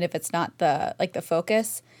comedy, even if it's not the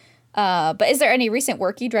focus. But is there any recent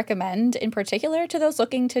work you'd recommend in particular to those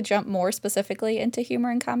looking to jump more specifically into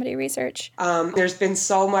humor and comedy research? There's been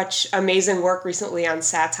so much amazing work recently on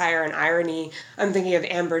satire and irony. I'm thinking of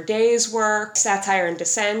Amber Day's work, Satire and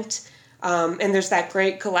Dissent. And there's that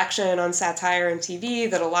great collection on satire and TV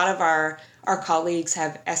that a lot of our colleagues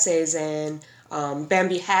have essays in.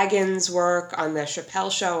 Bambi Hagen's work on the Chappelle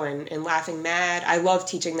Show and Laughing Mad. I love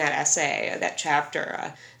teaching that essay, that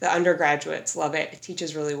chapter. The undergraduates love it. It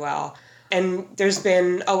teaches really well. And there's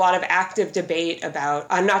been a lot of active debate about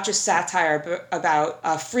not just satire, but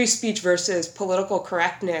about free speech versus political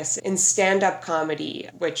correctness in stand-up comedy,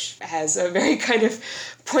 which has a very kind of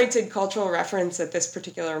pointed cultural reference at this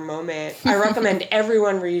particular moment. I recommend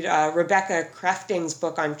everyone read Rebecca Crafting's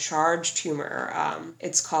book on charged humor.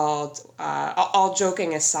 It's called All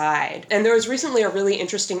Joking Aside. And there was recently a really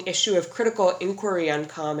interesting issue of Critical Inquiry on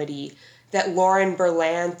Comedy that Lauren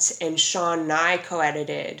Berlant and Sean Nye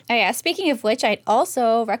co-edited. Oh yeah, speaking of which, I'd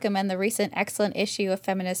also recommend the recent excellent issue of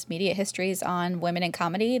Feminist Media Histories on Women in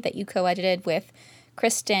Comedy that you co-edited with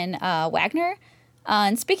Kristen Wagner.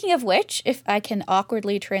 And speaking of which, if I can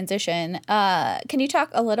awkwardly transition, can you talk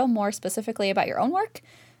a little more specifically about your own work?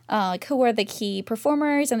 Who are the key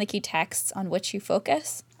performers and the key texts on which you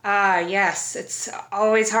focus? Yes. It's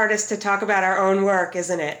always hardest to talk about our own work,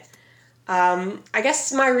 isn't it? I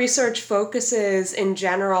guess my research focuses in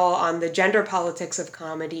general on the gender politics of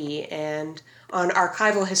comedy and on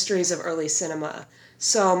archival histories of early cinema.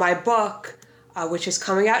 So my book, which is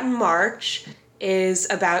coming out in March, is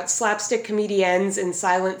about slapstick comedians in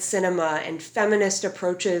silent cinema and feminist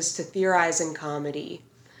approaches to theorizing comedy.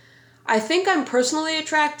 I think I'm personally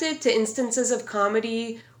attracted to instances of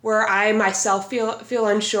comedy where I myself feel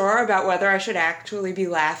unsure about whether I should actually be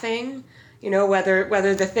laughing.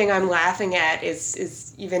 Whether the thing I'm laughing at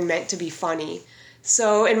is even meant to be funny.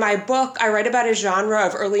 So in my book, I write about a genre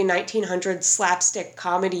of early 1900s slapstick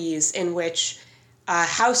comedies in which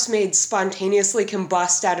housemaids spontaneously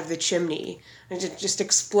combust out of the chimney, and just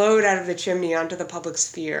explode out of the chimney onto the public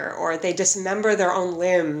sphere, or they dismember their own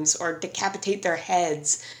limbs or decapitate their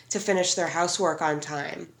heads to finish their housework on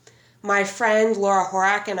time. My friend Laura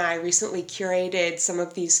Horak and I recently curated some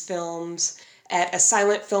of these films at a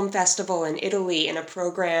silent film festival in Italy in a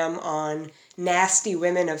program on nasty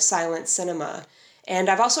women of silent cinema. And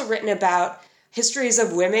I've also written about histories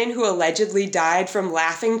of women who allegedly died from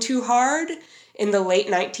laughing too hard in the late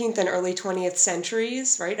 19th and early 20th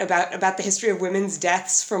centuries, right? About the history of women's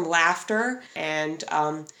deaths from laughter and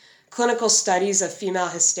clinical studies of female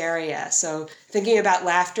hysteria. So thinking about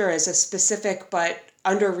laughter as a specific but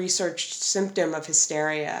under-researched symptom of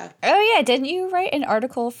hysteria. Oh yeah, didn't you write an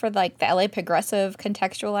article for the LA Progressive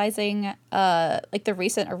contextualizing the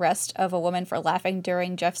recent arrest of a woman for laughing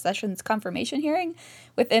during Jeff Sessions' confirmation hearing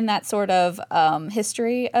within that sort of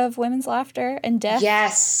history of women's laughter and death?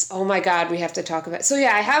 Yes. Oh my God, we have to talk about. So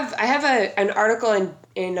yeah, I have an article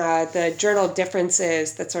in the journal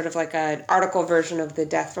Differences that's sort of like an article version of the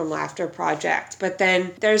Death from Laughter project. But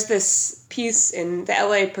then there's this piece in the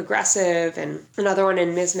LA Progressive and another one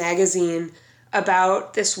in Ms. Magazine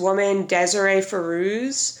about this woman, Desiree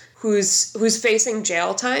Feruz, who's facing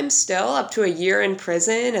jail time still, up to a year in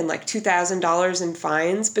prison and like $2,000 in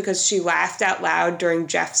fines because she laughed out loud during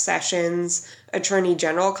Jeff Sessions' Attorney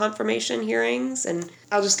General confirmation hearings. And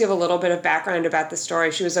I'll just give a little bit of background about the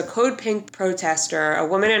story. She was a Code Pink protester, a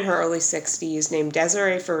woman in her early 60s named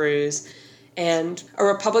Desiree Feruz, and a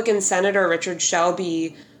Republican Senator, Richard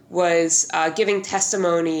Shelby, was giving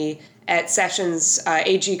testimony at Sessions'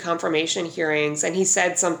 AG confirmation hearings, and he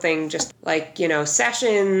said something just like,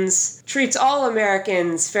 Sessions treats all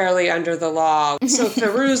Americans fairly under the law. So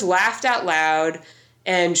Feruz laughed out loud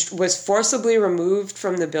and was forcibly removed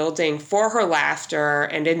from the building for her laughter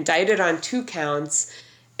and indicted on 2 counts.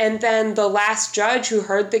 And then the last judge who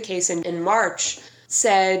heard the case in March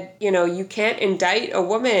said, you can't indict a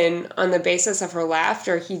woman on the basis of her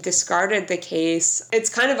laughter. He discarded the case. It's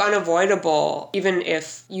kind of unavoidable, even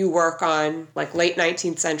if you work on late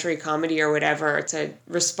 19th century comedy or whatever, to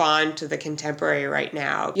respond to the contemporary right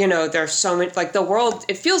now. There's so much, the world,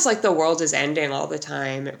 it feels like the world is ending all the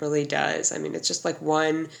time. It really does. I mean, it's just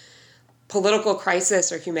one political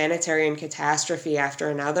crisis or humanitarian catastrophe after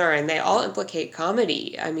another, and they all implicate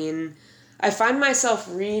comedy. I mean, I find myself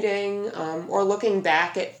reading or looking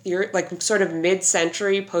back at sort of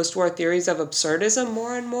mid-century post-war theories of absurdism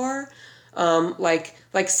more and more,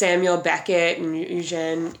 like Samuel Beckett and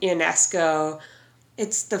Eugene Ionesco.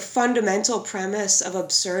 It's the fundamental premise of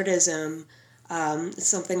absurdism. It's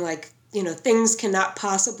something like, things cannot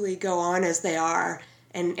possibly go on as they are,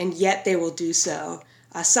 and yet they will do so.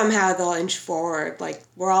 Somehow they'll inch forward. Like,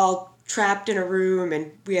 we're all trapped in a room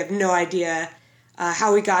and we have no idea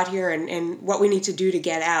how we got here and what we need to do to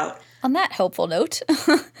get out. On that hopeful note,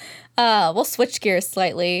 we'll switch gears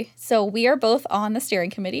slightly. So we are both on the steering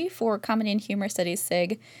committee for Comedy and Humor Studies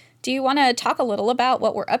SIG. Do you want to talk a little about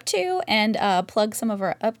what we're up to and plug some of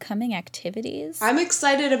our upcoming activities? I'm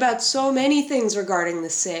excited about so many things regarding the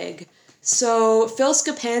SIG. So Phil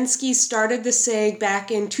Skapansky started the SIG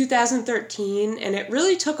back in 2013, and it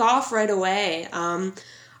really took off right away.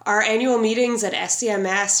 Our annual meetings at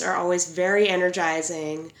SCMS are always very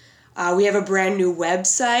energizing. We have a brand new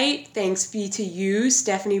website. Thanks be to you,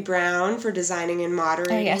 Stephanie Brown, for designing and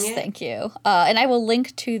moderating it. Yes, thank you. And I will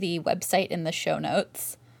link to the website in the show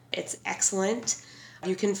notes. It's excellent.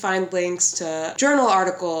 You can find links to journal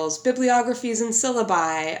articles, bibliographies and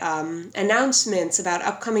syllabi, announcements about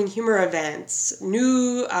upcoming humor events,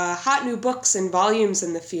 hot new books and volumes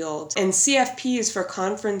in the field, and CFPs for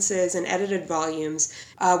conferences and edited volumes.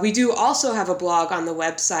 We do also have a blog on the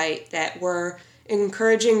website that we're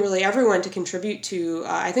encouraging really everyone to contribute to.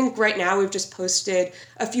 I think right now we've just posted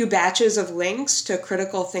a few batches of links to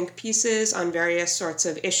critical think pieces on various sorts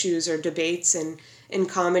of issues or debates in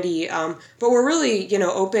comedy, but we're really,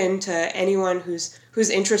 open to anyone who's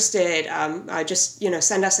interested. Just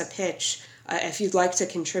send us a pitch if you'd like to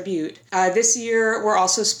contribute. This year, we're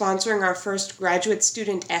also sponsoring our first graduate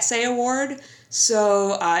student essay award.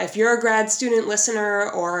 So if you're a grad student listener,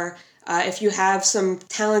 or if you have some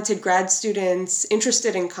talented grad students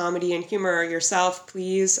interested in comedy and humor yourself,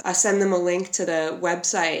 please send them a link to the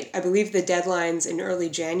website. I believe the deadline's in early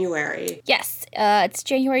January. Yes, it's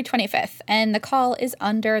January 25th, and the call is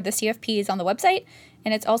under the CFPs on the website,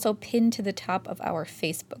 and it's also pinned to the top of our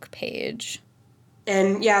Facebook page.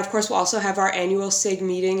 And yeah, of course, we'll also have our annual SIG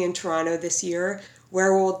meeting in Toronto this year,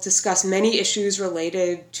 where we'll discuss many issues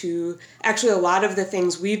related to actually a lot of the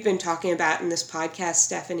things we've been talking about in this podcast,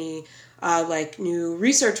 Stephanie, like new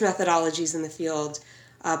research methodologies in the field,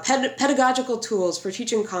 pedagogical tools for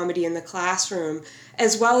teaching comedy in the classroom,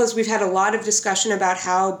 as well as we've had a lot of discussion about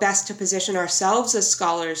how best to position ourselves as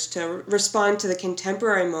scholars to respond to the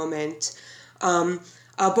contemporary moment,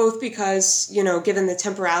 both because, given the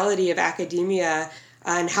temporality of academia,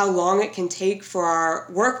 and how long it can take for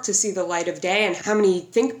our work to see the light of day, and how many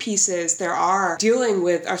think pieces there are dealing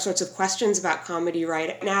with our sorts of questions about comedy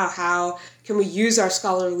right now. How can we use our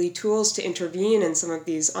scholarly tools to intervene in some of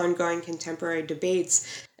these ongoing contemporary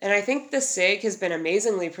debates? And I think the SIG has been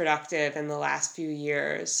amazingly productive in the last few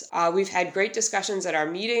years. We've had great discussions at our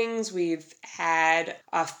meetings. We've had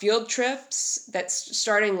field trips that's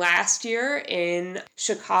starting last year in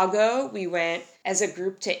Chicago. We went as a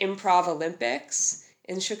group to Improv Olympics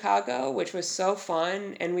in Chicago, which was so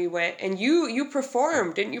fun. And we went, and you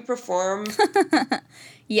performed, didn't you perform?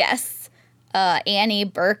 Yes. Annie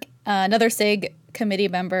Burke, another SIG committee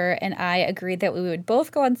member, and I agreed that we would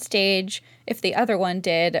both go on stage if the other one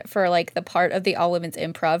did for the part of the all women's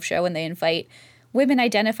improv show, and they invite women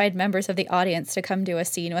identified members of the audience to come do a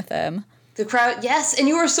scene with them. The crowd, yes, and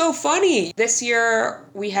you were so funny. This year,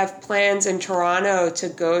 we have plans in Toronto to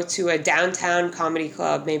go to a downtown comedy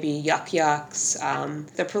club, maybe Yuck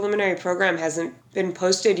Yucks. The preliminary program hasn't been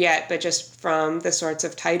posted yet, but just from the sorts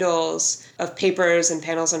of titles of papers and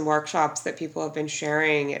panels and workshops that people have been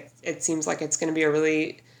sharing, it seems like it's going to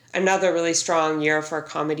be another really strong year for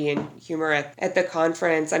comedy and humor at the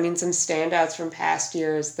conference. I mean, some standouts from past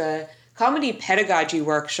years, the Comedy Pedagogy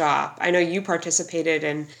Workshop. I know you participated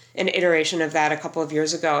in an iteration of that a couple of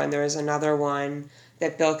years ago, and there was another one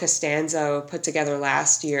that Bill Costanzo put together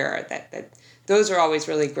last year. That those are always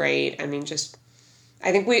really great. I mean,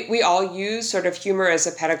 I think we all use sort of humor as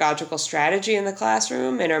a pedagogical strategy in the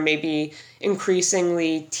classroom and are maybe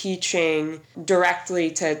increasingly teaching directly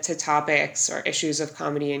to topics or issues of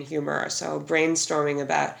comedy and humor. So brainstorming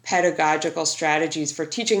about pedagogical strategies for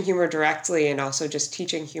teaching humor directly and also just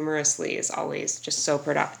teaching humorously is always just so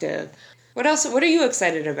productive. What else? What are you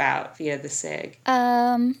excited about via the SIG?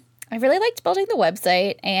 I really liked building the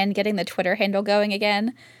website and getting the Twitter handle going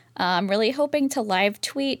again. I'm really hoping to live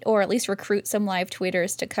tweet or at least recruit some live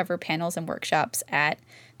tweeters to cover panels and workshops at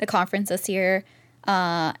the conference this year.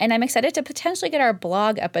 And I'm excited to potentially get our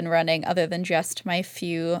blog up and running other than just my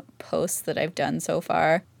few posts that I've done so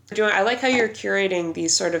far. I like how you're curating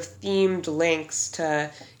these sort of themed links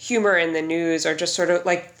to humor in the news, or just sort of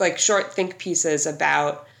like short think pieces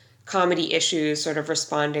about comedy issues, sort of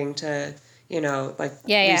responding to,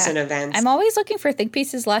 recent events. I'm always looking for think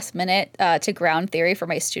pieces last minute to ground theory for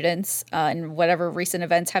my students and whatever recent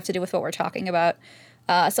events have to do with what we're talking about.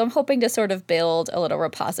 So I'm hoping to sort of build a little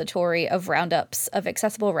repository of roundups of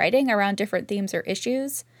accessible writing around different themes or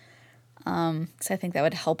issues. So I think that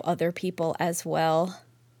would help other people as well.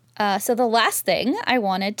 So the last thing I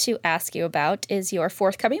wanted to ask you about is your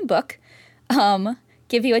forthcoming book.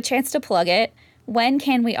 Give you a chance to plug it. When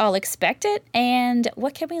can we all expect it? And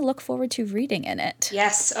what can we look forward to reading in it?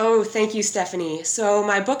 Yes. Oh, thank you, Stephanie. So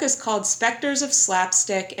my book is called Spectres of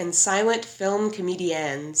Slapstick and Silent Film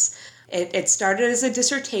Comediennes. It started as a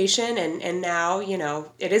dissertation, and now,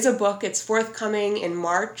 it is a book. It's forthcoming in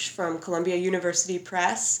March from Columbia University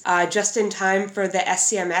Press, just in time for the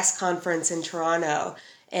SCMS conference in Toronto.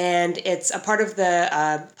 And it's a part of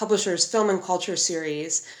the publisher's Film and Culture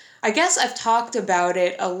series. I guess I've talked about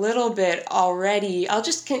it a little bit already.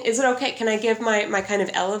 Is it okay? Can I give my kind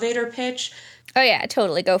of elevator pitch? Oh yeah,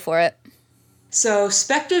 totally. Go for it. So,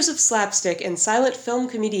 Spectres of Slapstick and Silent Film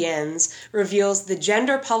Comediennes reveals the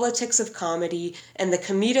gender politics of comedy and the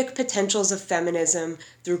comedic potentials of feminism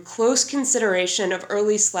through close consideration of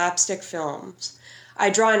early slapstick films. I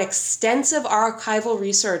draw on extensive archival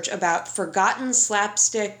research about forgotten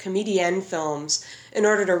slapstick comedienne films in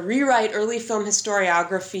order to rewrite early film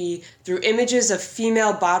historiography through images of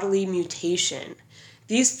female bodily mutation.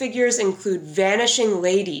 These figures include vanishing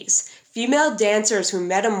ladies, female dancers who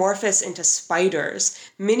metamorphose into spiders,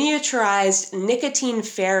 miniaturized nicotine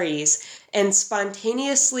fairies, and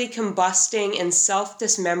spontaneously combusting and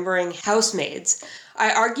self-dismembering housemaids.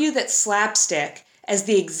 I argue that slapstick, as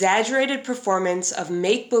the exaggerated performance of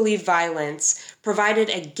make-believe violence, provided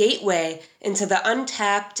a gateway into the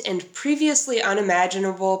untapped and previously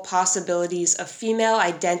unimaginable possibilities of female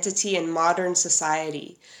identity in modern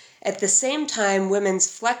society. At the same time,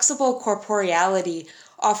 women's flexible corporeality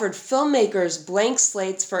offered filmmakers blank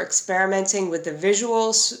slates for experimenting with the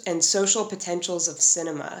visual and social potentials of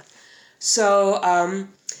cinema. So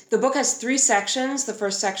the book has 3 sections. The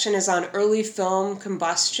first section is on early film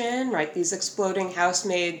combustion, right? These exploding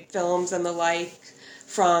housemaid films and the like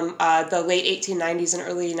from the late 1890s and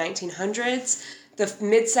early 1900s. The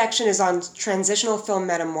midsection is on transitional film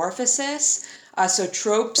metamorphosis, so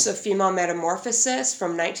tropes of female metamorphosis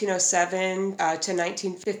from 1907 to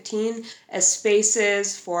 1915 as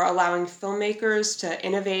spaces for allowing filmmakers to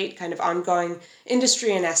innovate kind of ongoing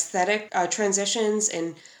industry and aesthetic transitions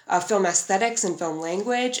in film aesthetics and film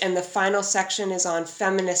language. And the final section is on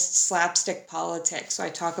feminist slapstick politics. So I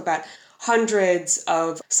talk about hundreds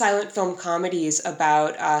of silent film comedies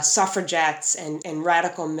about suffragettes and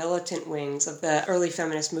radical militant wings of the early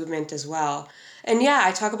feminist movement as well. And yeah,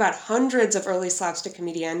 I talk about hundreds of early slapstick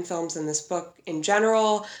comedienne films in this book in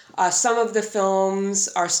general. Some of the films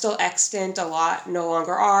are still extant, a lot no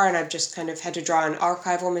longer are, and I've just kind of had to draw on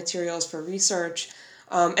archival materials for research.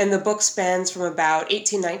 And the book spans from about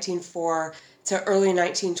 1894 to early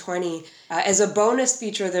 1920. As a bonus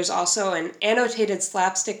feature, there's also an annotated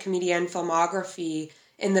slapstick comedienne filmography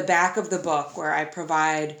in the back of the book where I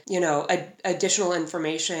provide, additional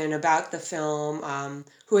information about the film,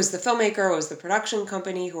 who is the filmmaker, who is the production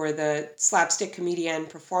company, who are the slapstick comedienne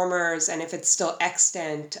performers, and if it's still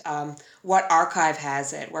extant, what archive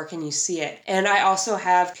has it, where can you see it. And I also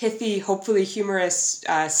have pithy, hopefully humorous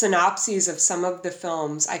synopses of some of the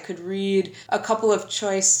films. I could read a couple of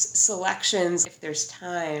choice selections if there's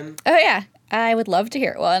time. Oh yeah, I would love to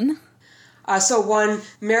hear one. So one,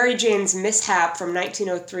 Mary Jane's Mishap from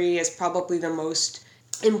 1903 is probably the most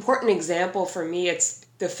important example for me. It's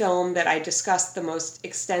the film that I discussed the most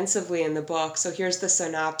extensively in the book. So here's the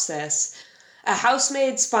synopsis. A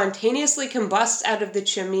housemaid spontaneously combusts out of the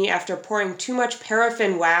chimney after pouring too much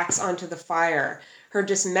paraffin wax onto the fire. Her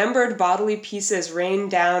dismembered bodily pieces rain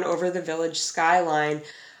down over the village skyline,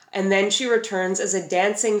 and then she returns as a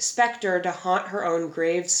dancing specter to haunt her own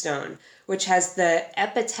gravestone, which has the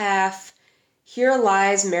epitaph, "Here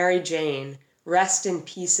lies Mary Jane, rest in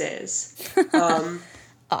pieces."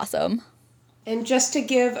 Awesome. And just to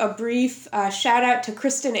give a brief shout out to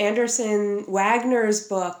Kristen Anderson Wagner's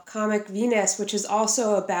book, Comic Venus, which is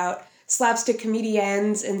also about slapstick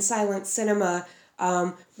comediennes in silent cinema,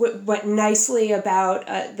 went nicely about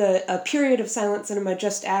a period of silent cinema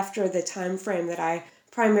just after the time frame that I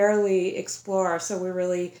primarily explore. So we're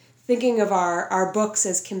really thinking of our books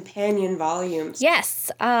as companion volumes.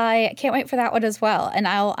 Yes, I can't wait for that one as well. And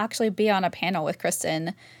I'll actually be on a panel with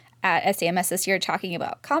Kristen at SEMS this year talking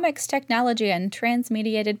about comics, technology, and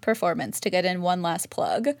transmediated performance, to get in one last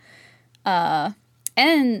plug.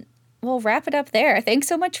 And we'll wrap it up there. Thanks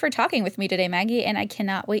so much for talking with me today, Maggie, and I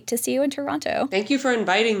cannot wait to see you in Toronto. Thank you for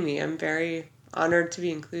inviting me. I'm very honored to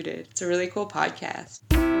be included. It's a really cool podcast.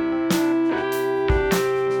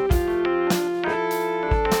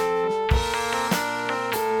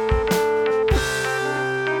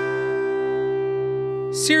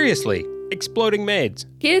 Seriously, exploding maids.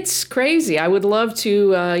 It's crazy. I would love to,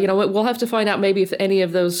 we'll have to find out maybe if any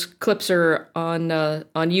of those clips are on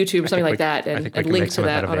YouTube or something like that, and link to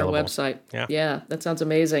that on our website. Yeah, that sounds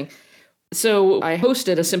amazing. So I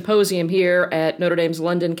hosted a symposium here at Notre Dame's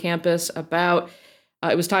London campus about,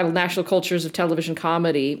 it was titled National Cultures of Television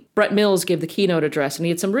Comedy. Brett Mills gave the keynote address, and he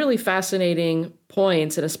had some really fascinating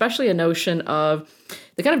points, and especially a notion of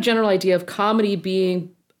the kind of general idea of comedy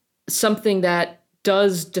being something that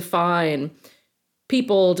does define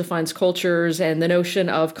people, defines cultures, and the notion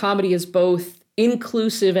of comedy is both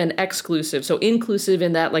inclusive and exclusive. So inclusive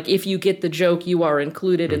in that, like, if you get the joke, you are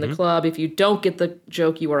included in the club. If you don't get the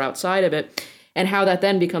joke, you are outside of it. And how that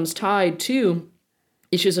then becomes tied to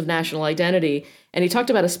issues of national identity. And he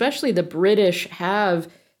talked about especially the British have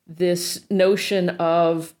this notion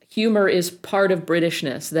of humor is part of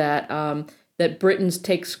Britishness, that Britons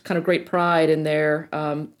takes kind of great pride in their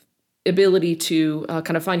ability to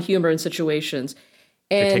kind of find humor in situations.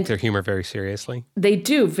 And they take their humor very seriously. They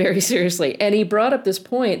do, very seriously. And he brought up this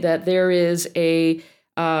point that there is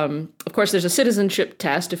of course, there's a citizenship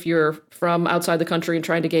test. If you're from outside the country and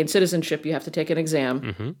trying to gain citizenship, you have to take an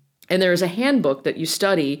exam. And there is a handbook that you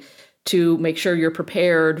study to make sure you're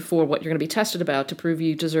prepared for what you're going to be tested about to prove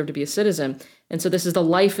you deserve to be a citizen. And so this is the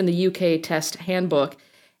Life in the UK Test Handbook.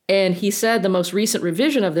 And he said the most recent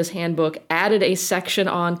revision of this handbook added a section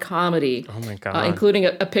on comedy. Oh, my God. Including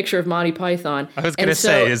a picture of Monty Python. I was going to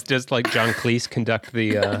say, is just like John Cleese conduct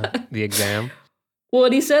the exam? Well,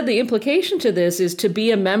 and he said the implication to this is to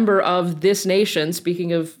be a member of this nation,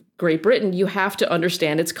 speaking of Great Britain, you have to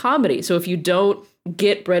understand its comedy. So if you don't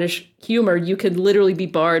get British humor, you could literally be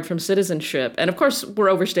barred from citizenship. And of course, we're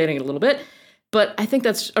overstating it a little bit. But I think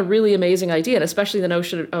that's a really amazing idea, and especially the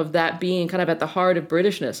notion of that being kind of at the heart of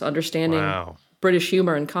Britishness, understanding British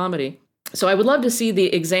humor and comedy. So I would love to see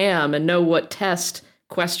the exam and know what test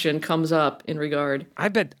question comes up in regard. I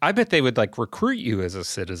bet they would like recruit you as a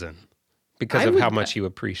citizen because of how much you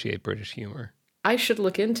appreciate British humor. I should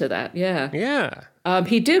look into that, yeah. Yeah.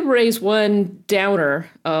 He did raise one downer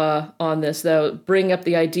on this, though, bring up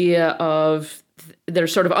the idea of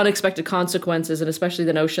there's sort of unexpected consequences, and especially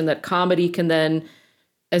the notion that comedy can then,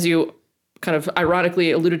 as you kind of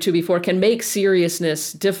ironically alluded to before, can make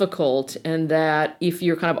seriousness difficult, and that if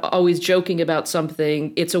you're kind of always joking about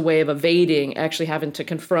something, it's a way of evading actually having to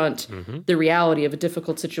confront the reality of a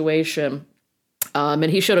difficult situation. And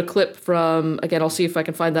he showed a clip from, again, I'll see if I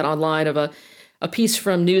can find that online, of a piece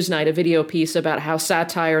from Newsnight, a video piece about how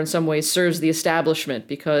satire in some ways serves the establishment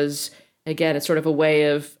because, again, it's sort of a way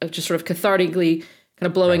of just sort of cathartically kind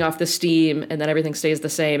of blowing off the steam, and then everything stays the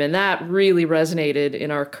same. And that really resonated in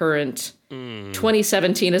our current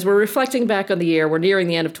 2017. As we're reflecting back on the year, we're nearing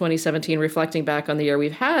the end of 2017, reflecting back on the year.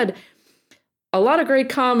 We've had a lot of great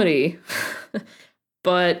comedy,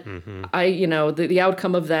 but the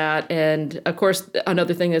outcome of that, and of course,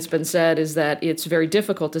 another thing that's been said is that it's very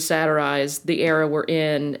difficult to satirize the era we're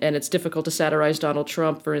in, and it's difficult to satirize Donald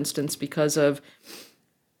Trump, for instance, because of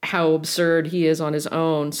how absurd he is on his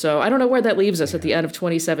own. So I don't know where that leaves us at the end of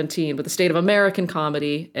 2017 with the state of American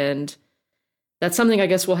comedy, and that's something I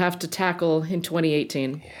guess we'll have to tackle in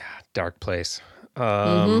 2018. Yeah, dark place.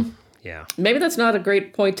 Yeah. Maybe that's not a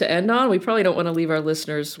great point to end on. We probably don't want to leave our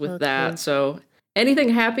listeners with that. So anything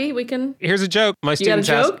happy we can... Here's a joke. My students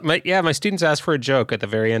got a joke? My students asked for a joke at the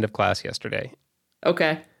very end of class yesterday.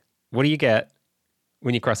 Okay. What do you get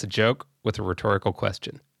when you cross a joke with a rhetorical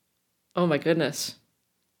question? Oh my goodness.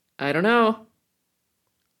 I don't know.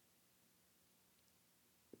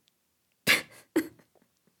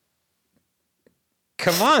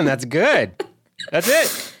 Come on, that's good. That's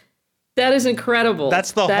it. That is incredible.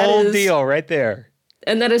 That's the whole deal right there.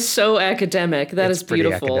 And that is so academic. That is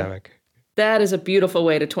beautiful. Pretty academic. That is a beautiful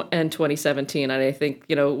way to end 2017. And I think,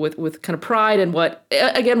 with kind of pride in what,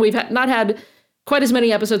 again, we've not had quite as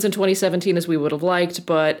many episodes in 2017 as we would have liked,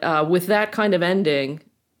 but with that kind of ending,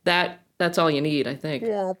 that's all you need, I think.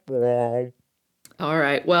 All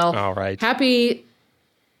right. Well, happy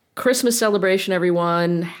Christmas celebration,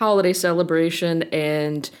 everyone. Holiday celebration.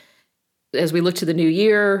 And as we look to the new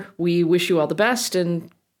year, we wish you all the best.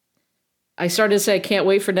 And I started to say I can't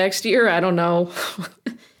wait for next year. I don't know.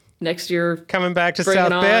 Next year. Coming back to Bring South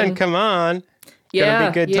it on. Bend. Come on. Yeah.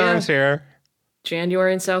 Gonna be good times here.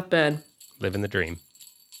 January in South Bend. Living the dream.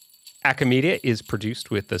 Acamedia is produced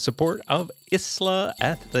with the support of ISLA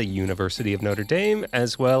at the University of Notre Dame,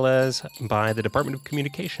 as well as by the Department of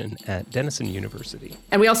Communication at Denison University.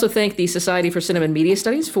 And we also thank the Society for Cinema and Media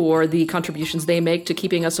Studies for the contributions they make to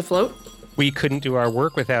keeping us afloat. We couldn't do our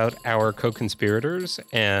work without our co-conspirators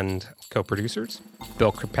and co-producers.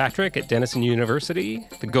 Bill Kirkpatrick at Denison University,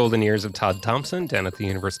 the golden ears of Todd Thompson down at the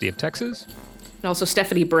University of Texas. And also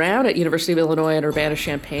Stephanie Brown at University of Illinois at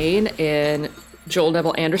Urbana-Champaign, and Joel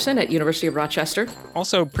Neville Anderson at University of Rochester.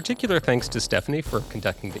 Also, particular thanks to Stephanie for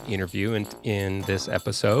conducting the interview in this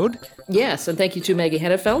episode. Yes, and thank you to Maggie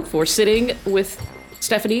Hennefeld for sitting with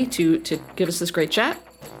Stephanie to give us this great chat.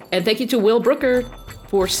 And thank you to Will Brooker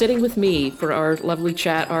for sitting with me for our lovely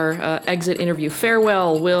chat, our exit interview.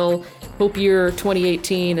 Farewell, Will. Hope your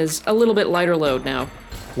 2018 is a little bit lighter load now.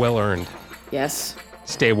 Well earned. Yes.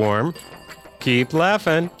 Stay warm. Keep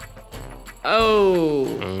laughing.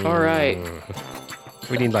 Oh, all right.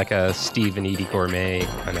 We need like a Steve and Edie Gourmet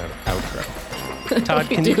kind of outro. Todd,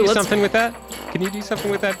 can you do Let's- something with that? Can you do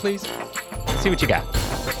something with that, please? See what you got.